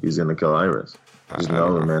now he's going to kill Iris. Just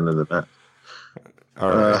know the man of the match. All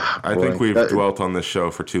right. I think we've dwelt on this show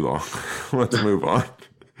for too long. Let's move on.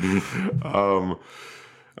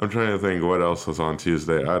 I'm trying to think what else was on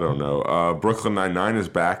Tuesday. I don't know. Brooklyn Nine-Nine is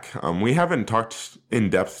back. We haven't talked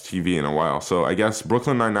in-depth TV in a while, so I guess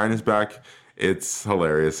Brooklyn Nine-Nine is back. It's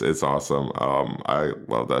hilarious. It's awesome. I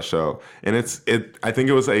love that show. And I think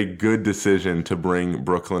it was a good decision to bring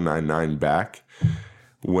Brooklyn Nine-Nine back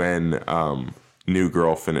when New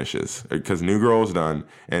Girl finishes, because New Girl was done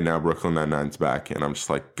and now Brooklyn Nine-Nine's back, and I'm just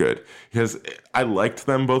like, good, because I liked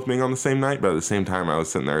them both being on the same night, but at the same time I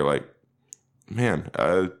was sitting there like, man,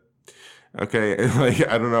 okay, like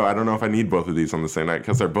I don't know if I need both of these on the same night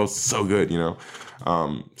because they're both so good, you know.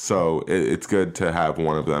 So it's good to have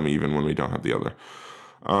one of them even when we don't have the other.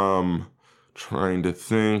 Trying to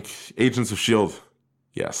think. Agents of S.H.I.E.L.D.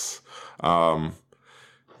 Yes.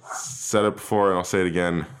 Said it before and I'll say it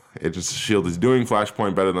again. Agents of S.H.I.E.L.D. is doing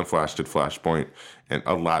Flashpoint better than Flash did Flashpoint, and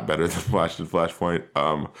a lot better than Flash did Flashpoint.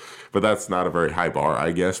 But that's not a very high bar,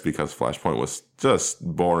 I guess, because Flashpoint was just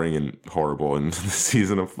boring and horrible in the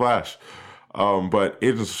season of Flash. But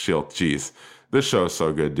Agents of S.H.I.E.L.D., geez, this show is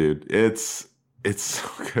so good, dude. It's so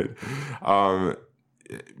good.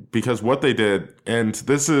 Because what they did, and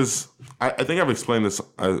this is, I think I've explained this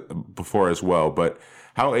before as well, but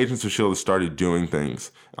how Agents of S.H.I.E.L.D. started doing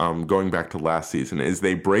things, going back to last season, is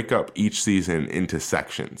they break up each season into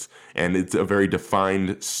sections, and it's a very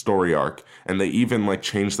defined story arc, and they even like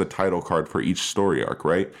change the title card for each story arc,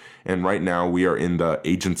 right? And right now we are in the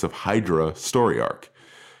Agents of Hydra story arc,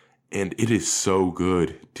 and it is so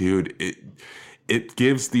good, dude. It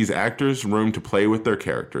gives these actors room to play with their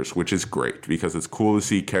characters, which is great because it's cool to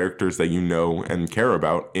see characters that you know and care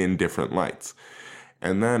about in different lights.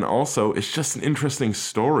 And then also, it's just an interesting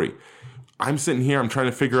story. I'm sitting here, I'm trying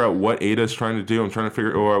to figure out what Ada's trying to do. I'm trying to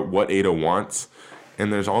figure out what Ada wants.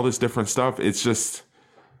 And there's all this different stuff. It's just,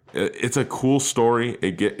 it's a cool story.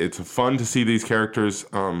 It's fun to see these characters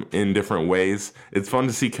in different ways. It's fun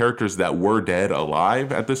to see characters that were dead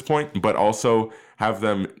alive at this point, but also have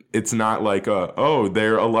them. It's not like oh,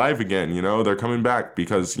 they're alive again. They're coming back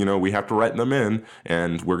because we have to write them in,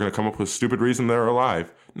 and we're gonna come up with a stupid reason they're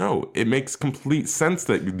alive. No, it makes complete sense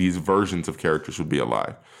that these versions of characters would be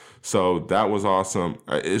alive. So that was awesome.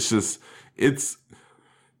 It's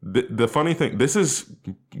the funny thing, this is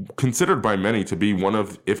considered by many to be one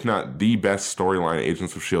of, if not the best storyline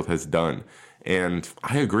Agents of S.H.I.E.L.D. has done. And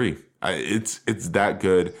I agree. It's that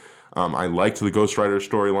good. I liked the Ghost Rider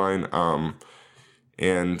storyline.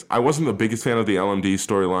 And I wasn't the biggest fan of the LMD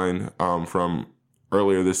storyline from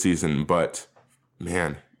earlier this season. But,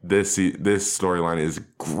 man, this storyline is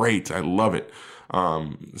great. I love it.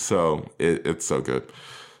 So it's so good.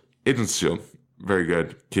 Agents of S.H.I.E.L.D., very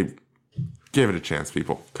good. Give it a chance,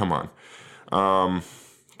 people. Come on.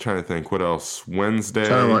 Trying to think. What else? Wednesday.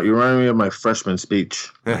 You remind me of my freshman speech.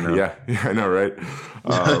 Yeah, I know, right?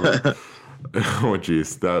 Oh,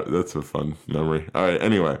 geez. That's a fun memory. All right,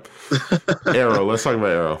 anyway. Arrow. Let's talk about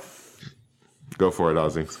Arrow. Go for it,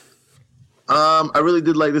 Ozzy. I really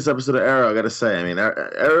did like this episode of Arrow, I gotta say. I mean,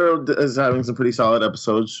 Arrow is having some pretty solid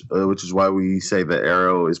episodes, which is why we say that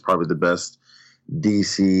Arrow is probably the best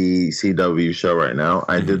DC CW show right now.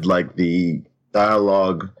 I did like the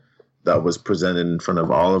dialogue that was presented in front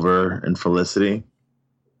of Oliver and Felicity.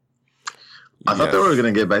 I thought they were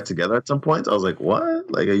going to get back together at some point. I was like,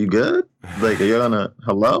 what? Like, are you good? Like, are you gonna,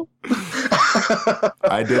 hello?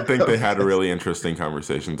 I did think they had really interesting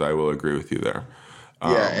conversations. I will agree with you there.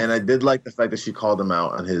 Yeah, and I did like the fact that she called him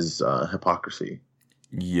out on his hypocrisy.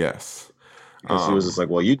 Yes. Because he was just like,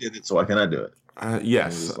 well, you did it, so why can't I do it?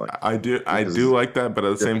 Yes, like, I do like that, but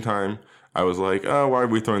at the same time, I was like, oh, why are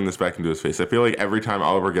we throwing this back into his face? I feel like every time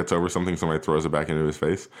Oliver gets over something, somebody throws it back into his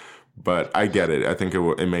face. But I get it. I think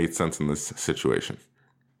it made sense in this situation.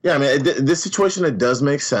 Yeah, I mean, this situation, it does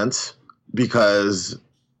make sense because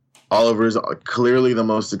Oliver is clearly the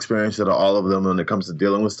most experienced out of all of them when it comes to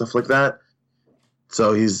dealing with stuff like that.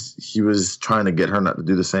 So he was trying to get her not to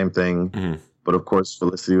do the same thing. Mm-hmm. But of course,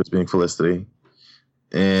 Felicity was being Felicity.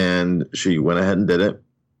 And she went ahead and did it.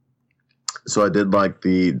 So I did like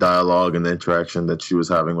the dialogue and the interaction that she was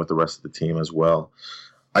having with the rest of the team as well.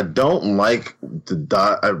 I don't like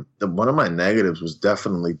one of my negatives was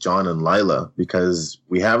definitely John and Lila, because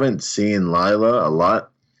we haven't seen Lila a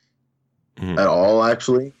lot at all,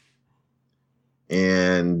 actually.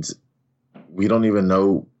 And we don't even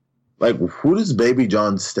know, like, who does Baby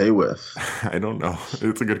John stay with? I don't know.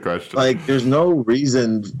 It's a good question. Like, there's no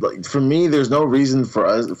reason, like, for me, there's no reason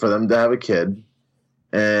for them to have a kid.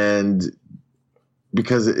 And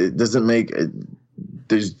because it doesn't make it,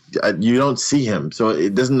 you don't see him, so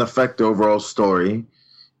it doesn't affect the overall story.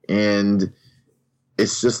 And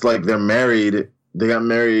it's just like they're married. They got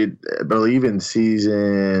married, I believe, in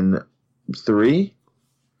season 3.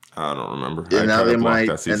 I don't remember. And now they might.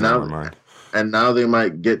 And now they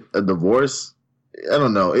might get a divorce. I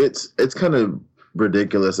don't know. It's kind of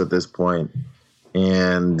ridiculous at this point.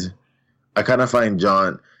 And I kind of find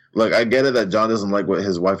John. Look, I get it that John doesn't like what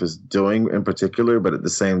his wife is doing in particular, but at the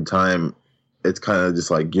same time, it's kind of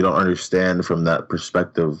just like you don't understand from that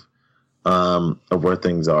perspective of where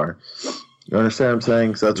things are. You understand what I'm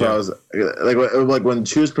saying? So that's why I was like when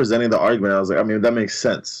she was presenting the argument, I was like, I mean, that makes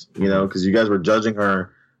sense, you know, because you guys were judging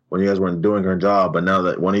her when you guys weren't doing her job, but now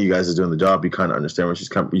that one of you guys is doing the job, you kind of understand where she's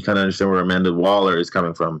coming. You kind of understand where Amanda Waller is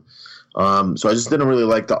coming from. So I just didn't really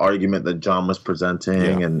like the argument that John was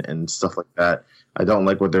presenting and stuff like that. I don't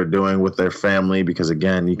like what they're doing with their family because,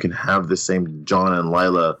 again, you can have the same John and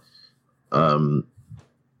Lila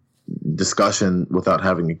discussion without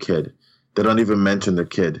having a kid. They don't even mention their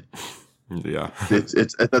kid. Yeah,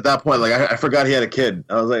 it's at that point, like I forgot he had a kid.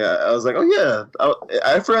 I was like, oh yeah,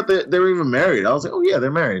 I forgot they were even married. I was like, oh yeah, they're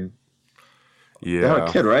married. Yeah, they have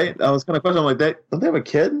a kid, right? I was kind of questioning, like, don't they have a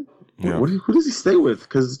kid? Yeah. Who does he stay with?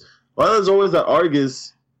 Because there's always that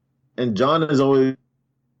Argus, and John is always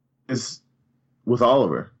with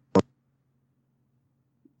Oliver.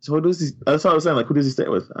 So who does he? That's what I was saying. Like, who does he stay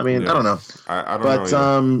with? I mean, I don't know. I don't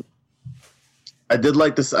know. I did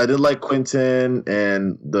like this. I did like Quentin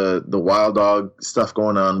and the Wild Dog stuff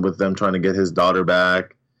going on with them trying to get his daughter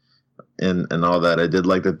back and all that. I did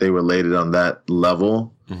like that they related on that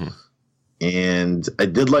level. Mm-hmm. And I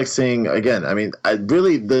did like seeing, again, I mean, I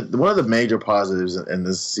really, one of the major positives in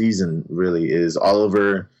this season really is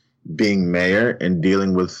Oliver being mayor and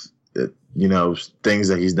dealing with, you know, things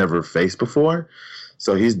that he's never faced before.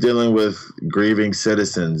 So he's dealing with grieving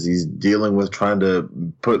citizens. He's dealing with trying to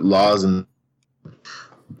put laws and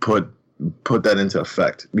put that into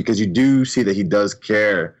effect, because you do see that he does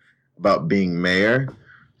care about being mayor.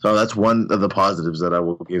 So that's one of the positives that I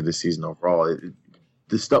will give this season overall.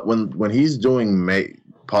 The stuff when he's doing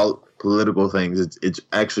political things, it's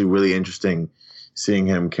actually really interesting seeing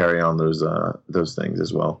him carry on those things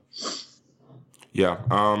as well. Yeah,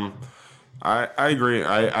 I agree.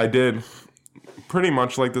 I did pretty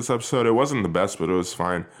much like this episode. It wasn't the best, but it was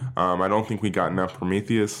fine. I don't think we got enough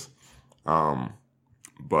Prometheus,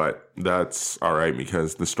 but that's all right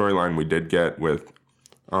because the storyline we did get with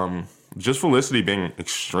just Felicity being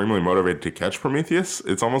extremely motivated to catch Prometheus.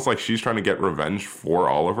 It's almost like she's trying to get revenge for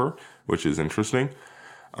Oliver, which is interesting.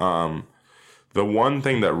 The one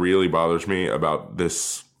thing that really bothers me about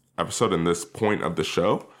this episode and this point of the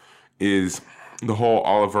show is the whole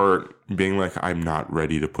Oliver being like, I'm not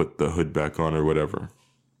ready to put the hood back on or whatever.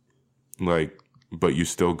 Like, but you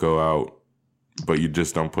still go out, but you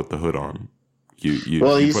just don't put the hood on. You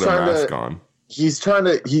put a mask on. He's trying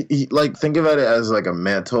to, he like, think about it as like a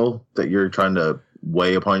mantle that you're trying to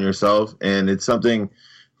weigh upon yourself. And it's something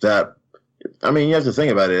that, I mean, you have to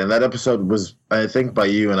think about it. And that episode was, I think by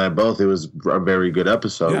you and I both, it was a very good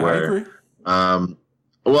episode. Yeah, where, I agree.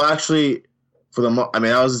 Well, actually, I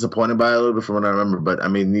I was disappointed by it a little bit from what I remember, but I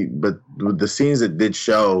mean, but the scenes that did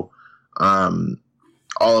show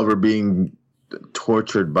Oliver being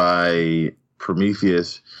tortured by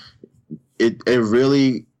Prometheus, it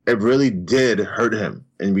really did hurt him,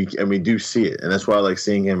 and we do see it, and that's why I like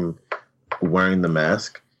seeing him wearing the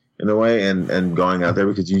mask in a way and going out there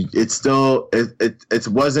because it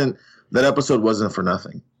wasn't, that episode wasn't for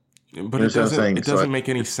nothing. But it doesn't make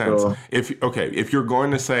any sense. If you're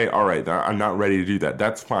going to say, all right, I'm not ready to do that,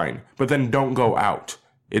 that's fine. But then don't go out.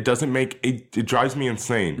 It doesn't make it drives me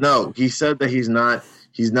insane. No, he said that he's not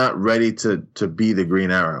ready to be the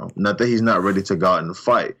Green Arrow. Not that he's not ready to go out and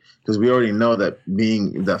fight. Because we already know that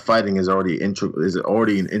fighting is already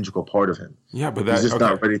an integral part of him. Yeah, but he's just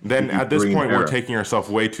not ready to then be at this Green point Arrow. we're taking ourselves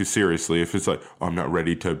way too seriously. If it's like, oh, I'm not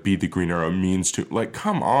ready to be the Green Arrow means to, like,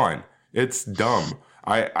 come on. It's dumb.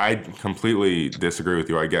 I completely disagree with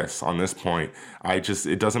you, I guess, on this point.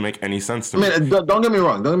 It doesn't make any sense to me. I mean, don't get me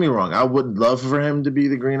wrong. I would love for him to be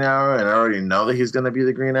the Green Arrow, and I already know that he's going to be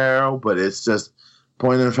the Green Arrow, but it's just,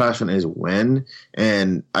 point of fashion is when,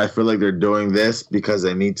 and I feel like they're doing this because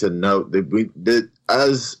they need to know that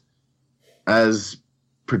as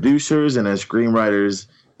producers and as screenwriters,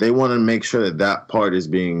 they want to make sure that part is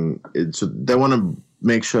they want to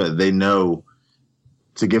make sure that they know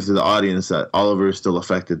to give to the audience that Oliver is still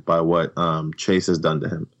affected by what Chase has done to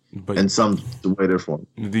him. But in some way or form.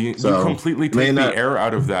 You completely take the air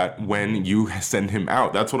out of that when you send him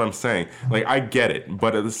out. That's what I'm saying. Like, I get it.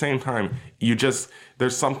 But at the same time,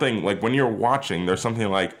 there's something, like, when you're watching, there's something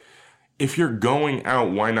like, if you're going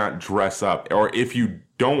out, why not dress up? Or if you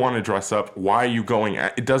don't want to dress up, why are you going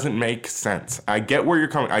out? It doesn't make sense. I get where you're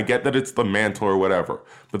coming. I get that it's the mantle or whatever.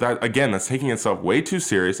 But that, again, that's taking itself way too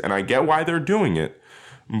serious. And I get why they're doing it.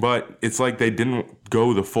 But it's like they didn't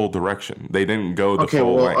go the full direction. They didn't go the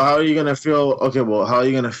full length. How are you gonna feel? How are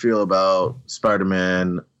you gonna feel about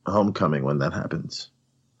Spider-Man: Homecoming when that happens?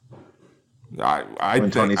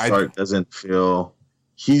 When Tony Stark doesn't feel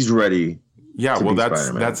he's ready. Yeah, well,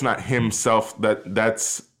 that's not himself.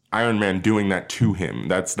 That's Iron Man doing that to him.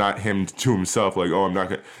 That's not him to himself. Like, oh, I'm not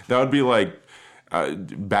gonna. That would be like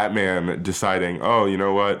Batman deciding, oh, you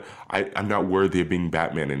know what? I'm not worthy of being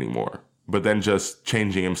Batman anymore. But then just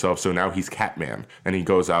changing himself so now he's Catman and he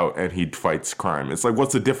goes out and he fights crime. It's like,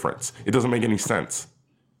 what's the difference? It doesn't make any sense.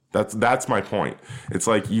 That's my point. It's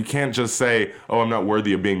like, you can't just say, oh, I'm not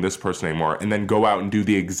worthy of being this person anymore, and then go out and do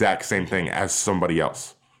the exact same thing as somebody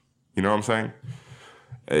else. You know what I'm saying?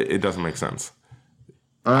 It doesn't make sense.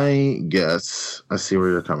 I guess I see where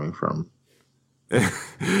you're coming from.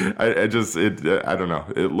 I don't know.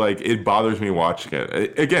 It bothers me watching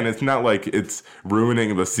it. Again, it's not like it's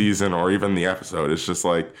ruining the season or even the episode. It's just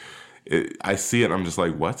like, I see it and I'm just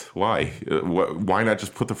like, what? Why? Why not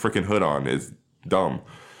just put the freaking hood on? It's dumb.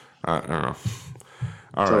 I don't know.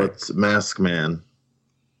 All right. It's Mask Man.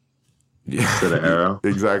 Yeah. Instead of Arrow.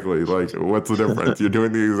 Exactly. Like, what's the difference? You're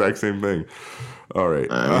doing the exact same thing. All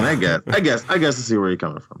right. I mean, I guess I see where you're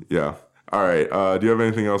coming from. Yeah. All right. Do you have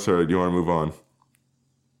anything else, or do you want to move on?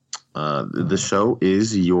 The show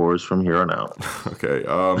is yours from here on out. Okay.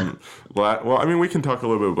 Well, I mean, we can talk a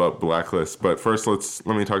little bit about Blacklist, but first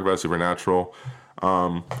let me talk about Supernatural.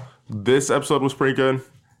 This episode was pretty good.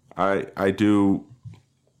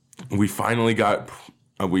 We finally got,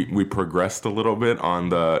 we progressed a little bit on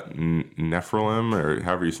the Nephilim, or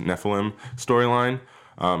however you say Nephilim storyline.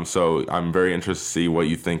 So I'm very interested to see what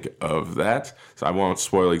you think of that. So I won't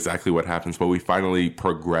spoil exactly what happens, but we finally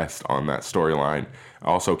progressed on that storyline.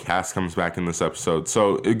 Also, Cass comes back in this episode.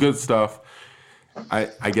 So good stuff.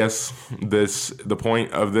 I guess the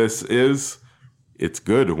point of this is it's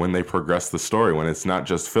good when they progress the story, when it's not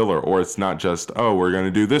just filler, or it's not just, oh, we're going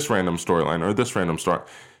to do this random storyline or this random story.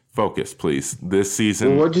 Focus, please. This season.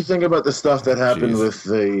 Well, what do you think about the stuff that happened with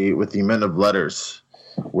the Men of Letters,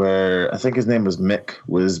 where I think his name was Mick,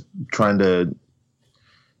 was trying to.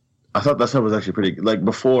 I thought that stuff was actually pretty, like,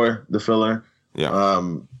 before the filler. Yeah.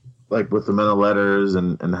 Like with the Men of Letters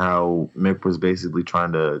and how Mick was basically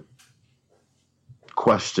trying to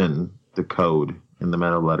question the code in the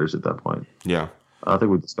Men of Letters at that point. Yeah. I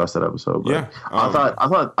think we discussed that episode. But yeah. I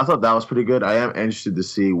thought that was pretty good. I am interested to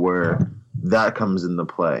see where that comes into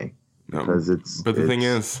play, because But the thing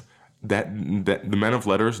is that the Men of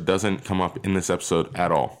Letters doesn't come up in this episode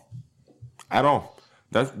at all. At all.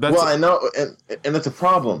 That's well, I know, and it's a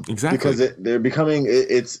problem. Exactly, because they're becoming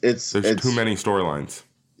it's too many storylines.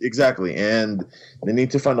 Exactly, and they need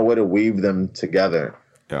to find a way to weave them together.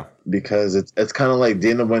 Yeah, because it's kind of like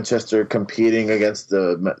Dana Winchester competing against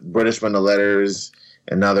the British Men of Letters,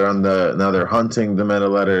 and now they're hunting the Men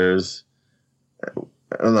of Letters.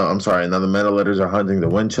 Oh, no, I'm sorry. Now the Men of Letters are hunting the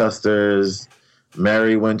Winchesters.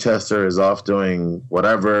 Mary Winchester is off doing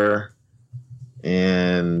whatever,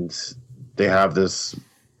 and they have this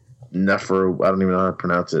Nefer, I don't even know how to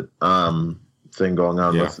pronounce it, thing going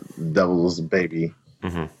on with Devil's Baby.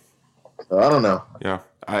 Mm-hmm. So I don't know. Yeah,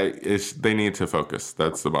 they need to focus.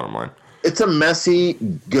 That's the bottom line. It's a messy,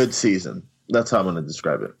 good season. That's how I'm going to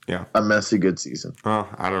describe it. Yeah. A messy, good season.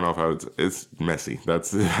 I don't know if I would. It's messy.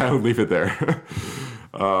 I would leave it there.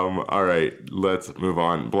 All right, let's move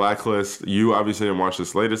on. Blacklist. You obviously didn't watch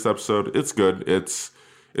this latest episode. It's good. It's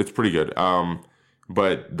pretty good.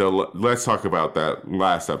 But let's talk about that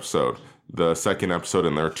last episode, the second episode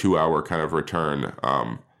in their 2-hour kind of return.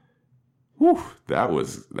 That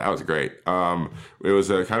was great. It was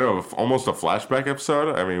a kind of almost a flashback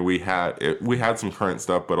episode. I mean, we had some current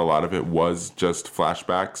stuff, but a lot of it was just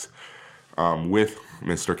flashbacks with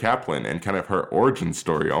Mr. Kaplan and kind of her origin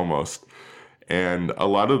story almost. And a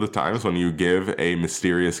lot of the times when you give a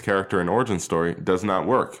mysterious character an origin story, it does not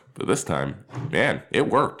work. But this time, man, it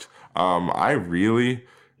worked. I really,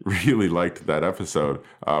 really liked that episode,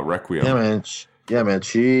 Requiem. Yeah, man.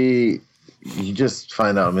 You just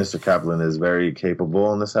find out Mr. Kaplan is very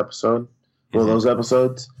capable in this episode. Well, those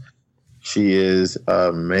episodes. She is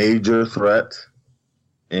a major threat,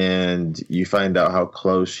 and you find out how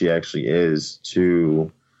close she actually is to,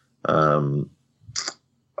 to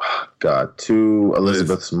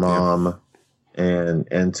Elizabeth's mom, and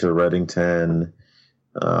to Reddington.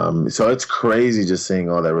 So it's crazy just seeing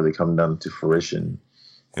all that really come down to fruition.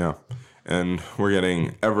 Yeah. And we're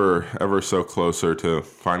getting ever so closer to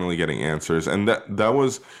finally getting answers. And that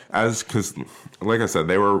was because, like I said,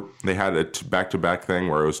 they had a back-to-back thing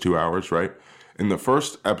where it was 2 hours, right? In the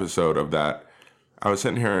first episode of that, I was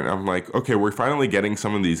sitting here and I'm like, okay, we're finally getting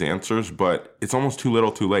some of these answers, but it's almost too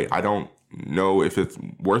little too late. I don't know if it's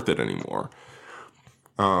worth it anymore.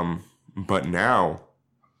 But now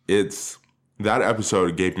that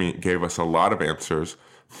episode gave us a lot of answers,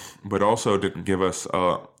 but also didn't give us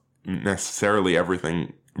necessarily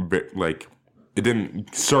everything. Like, it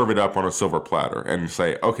didn't serve it up on a silver platter and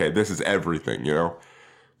say, okay, this is everything, you know?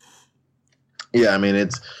 Yeah, I mean,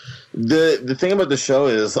 it's the thing about the show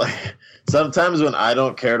is, like, sometimes when I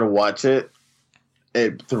don't care to watch it,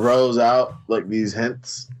 it throws out like these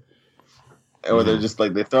hints, or they're just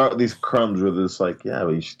like, they throw out these crumbs where they're just like, yeah,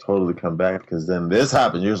 but you should totally come back because then this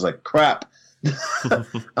happened. You're just like, crap. So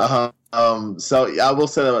I will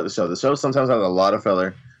say that about the show. The show sometimes has a lot of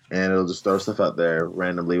filler, and it'll just throw stuff out there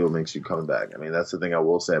randomly, what makes you come back. I mean, that's the thing I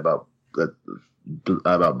will say about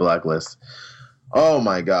Blacklist. Oh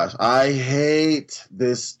my gosh, I hate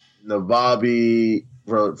this Navabi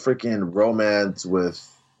freaking romance with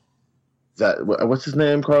that. What's his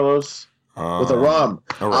name, Carlos? With Aram.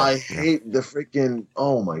 I hate the freaking.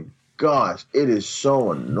 Oh my gosh, it is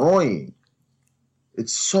so annoying.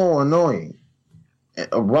 It's so annoying.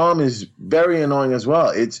 Aram is very annoying as well.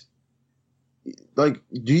 It's like,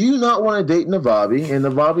 do you not want to date Navabi? And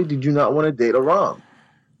Navabi, did you not want to date Aram?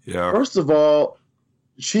 Yeah. First of all,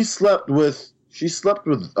 she slept with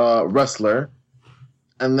Wrestler,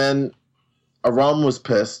 and then Aram was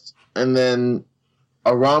pissed, and then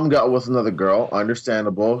Aram got with another girl.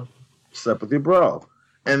 Understandable. Slept with your bro.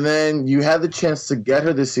 And then you had the chance to get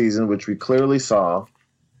her this season, which we clearly saw,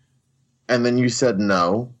 and then you said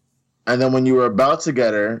no. And then when you were about to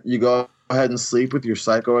get her, you go ahead and sleep with your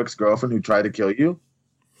psycho ex-girlfriend who tried to kill you.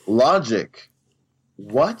 Logic.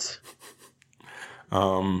 What?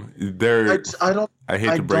 There. I don't. I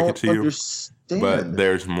hate to break it to you, understand. but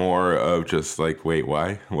there's more of just like, wait,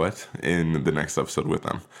 why, what, in the next episode with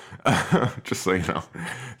them. Just so you know,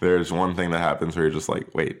 there's one thing that happens where you're just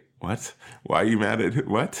like, wait, what? Why are you mad at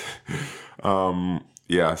what?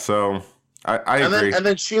 Yeah. So I agree. And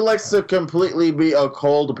then she likes to completely be a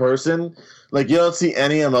cold person. Like, you don't see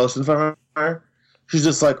any emotion from her. She's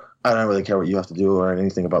just like, I don't really care what you have to do or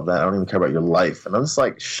anything about that. I don't even care about your life. And I'm just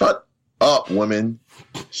like, shut up, women.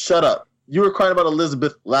 Shut up. You were crying about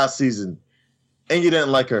Elizabeth last season, and you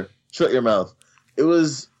didn't like her. Shut your mouth. It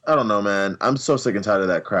was, I don't know, man. I'm so sick and tired of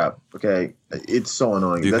that crap. Okay? It's so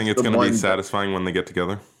annoying. Do you think it's going to be satisfying when they get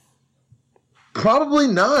together? Probably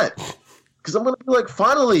not. Because I'm going to be like,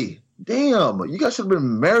 finally, damn, you guys should have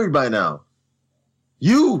been married by now.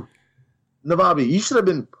 You, Navabi, you should have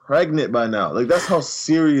been pregnant by now. Like, that's how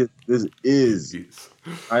serious this is. Jeez.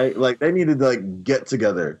 Right? Like, they needed to, like, get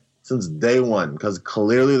together since day one, because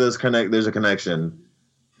clearly there's a connection,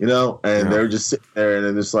 you know, and they're just sitting there and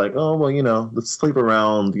they're just like, oh, well, you know, let's sleep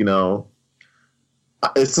around, you know.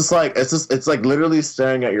 It's like literally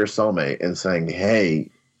staring at your soulmate and saying,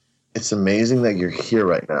 hey, it's amazing that you're here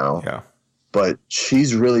right now. Yeah. But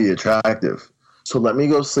she's really attractive. So let me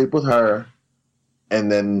go sleep with her,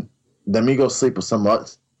 and then let me go sleep with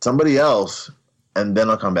somebody else, and then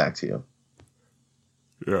I'll come back to you.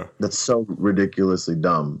 Yeah. That's so ridiculously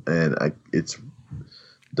dumb, and it's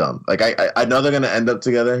dumb. Like, I know they're gonna end up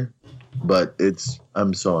together, but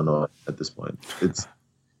I'm so annoyed at this point. I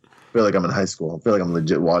feel like I'm in high school. I feel like I'm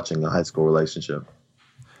legit watching a high school relationship.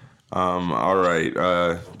 All right.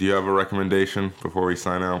 Do you have a recommendation before we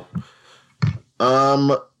sign out?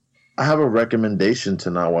 I have a recommendation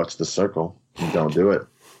to not watch The Circle. Don't do it.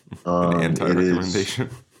 An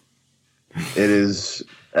anti-recommendation. It is,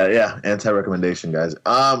 anti-recommendation, guys.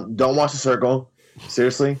 Don't watch The Circle.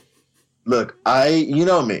 Seriously. Look, you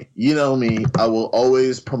know me. I will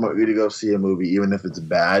always promote you to go see a movie, even if it's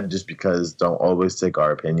bad, just because don't always take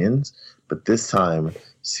our opinions. But this time,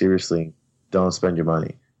 seriously, don't spend your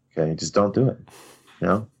money. Okay, just don't do it. You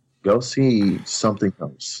know, go see something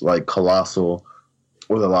else like Colossal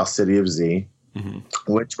or The Lost City of Z.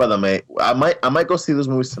 Mm-hmm. Which, by the way, I might go see those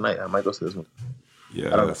movies tonight. I might go see this one.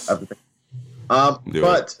 Yeah, I don't know. I have to think.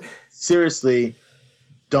 But seriously,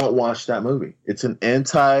 don't watch that movie. It's an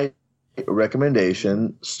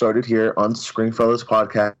anti-recommendation started here on Screenfellas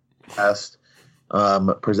Podcast,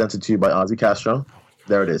 presented to you by Ozzy Castro.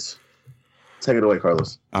 There it is. Take it away,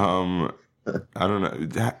 Carlos. I don't know.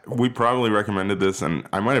 We probably recommended this, and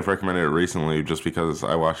I might have recommended it recently just because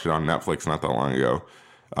I watched it on Netflix not that long ago.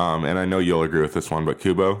 And I know you'll agree with this one, but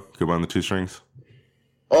Kubo and the Two Strings.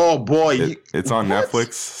 Oh boy, it's on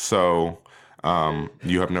Netflix, so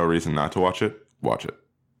you have no reason not to watch it. Watch it.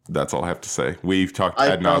 That's all I have to say. We've talked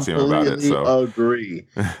ad nauseum about it. So I agree.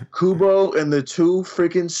 Kubo and the Two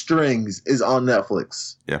Freaking Strings is on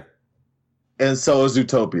Netflix. Yeah, and so is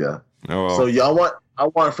Zootopia. Oh, well. So I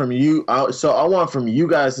want from you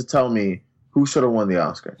guys to tell me who should have won the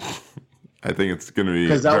Oscar. I think it's going to be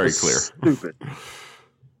very clear. Stupid.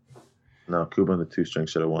 No, Kubo and the Two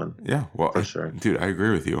Strings should have won. Yeah, well, for sure, dude. I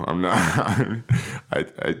agree with you. I'm not. I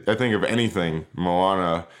think if anything,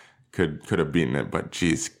 Moana could have beaten it, but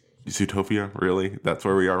geez, Zootopia, really? That's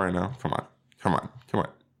where we are right now. Come on.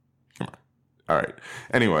 All right.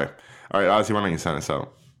 Anyway, all right, Ozzy, why don't you sign us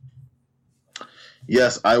out?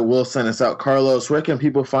 Yes, I will send us out. Carlos, where can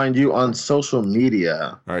people find you on social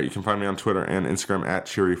media? All right, you can find me on Twitter and Instagram at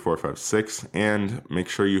Cheery456. And make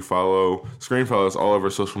sure you follow Screenfellas all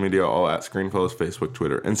over social media, all at Screenfellas, Facebook,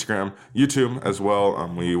 Twitter, Instagram, YouTube as well.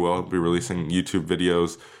 We will be releasing YouTube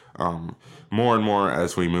videos more and more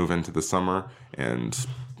as we move into the summer, and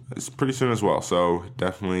it's pretty soon as well. So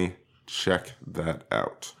definitely check that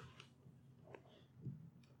out.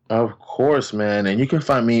 Of course, man. And you can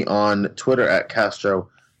find me on Twitter at Castro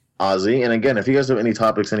Ozzy. And again, if you guys have any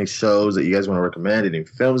topics, any shows that you guys want to recommend, any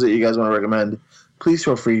films that you guys want to recommend, please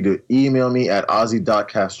feel free to email me at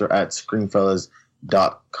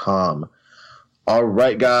ozzy.castro@screenfellas.com. All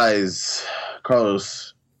right, guys.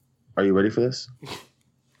 Carlos, are you ready for this?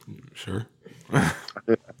 Sure. I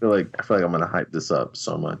feel like I'm gonna hype this up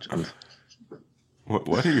so much.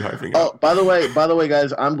 What are you hyping up? Oh, by the way,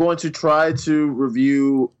 guys, I'm going to try to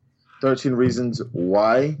review 13 Reasons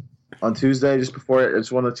Why on Tuesday. I just want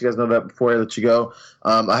to let you guys know that before I let you go.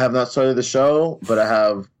 I have not started the show, but I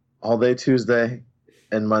have all day Tuesday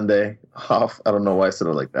and Monday off. I don't know why I said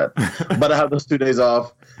it like that, but I have those 2 days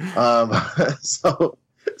off. So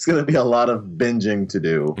it's going to be a lot of binging to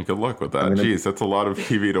do. Good luck with that. Jeez, that's a lot of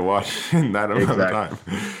TV to watch in that amount of time.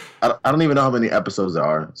 I don't even know how many episodes there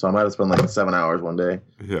are, so I might have spent like 7 hours one day.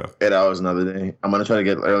 Yeah. 8 hours another day. I'm going to try to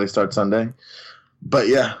get early start Sunday. But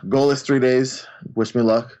yeah, goal is 3 days. Wish me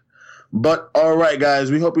luck. But all right, guys,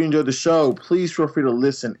 we hope you enjoyed the show. Please feel free to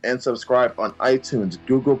listen and subscribe on iTunes,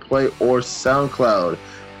 Google Play, or SoundCloud.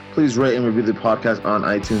 Please rate and review the podcast on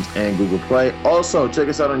iTunes and Google Play. Also, check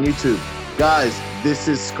us out on YouTube. Guys, this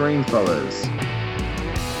is Screenfellas.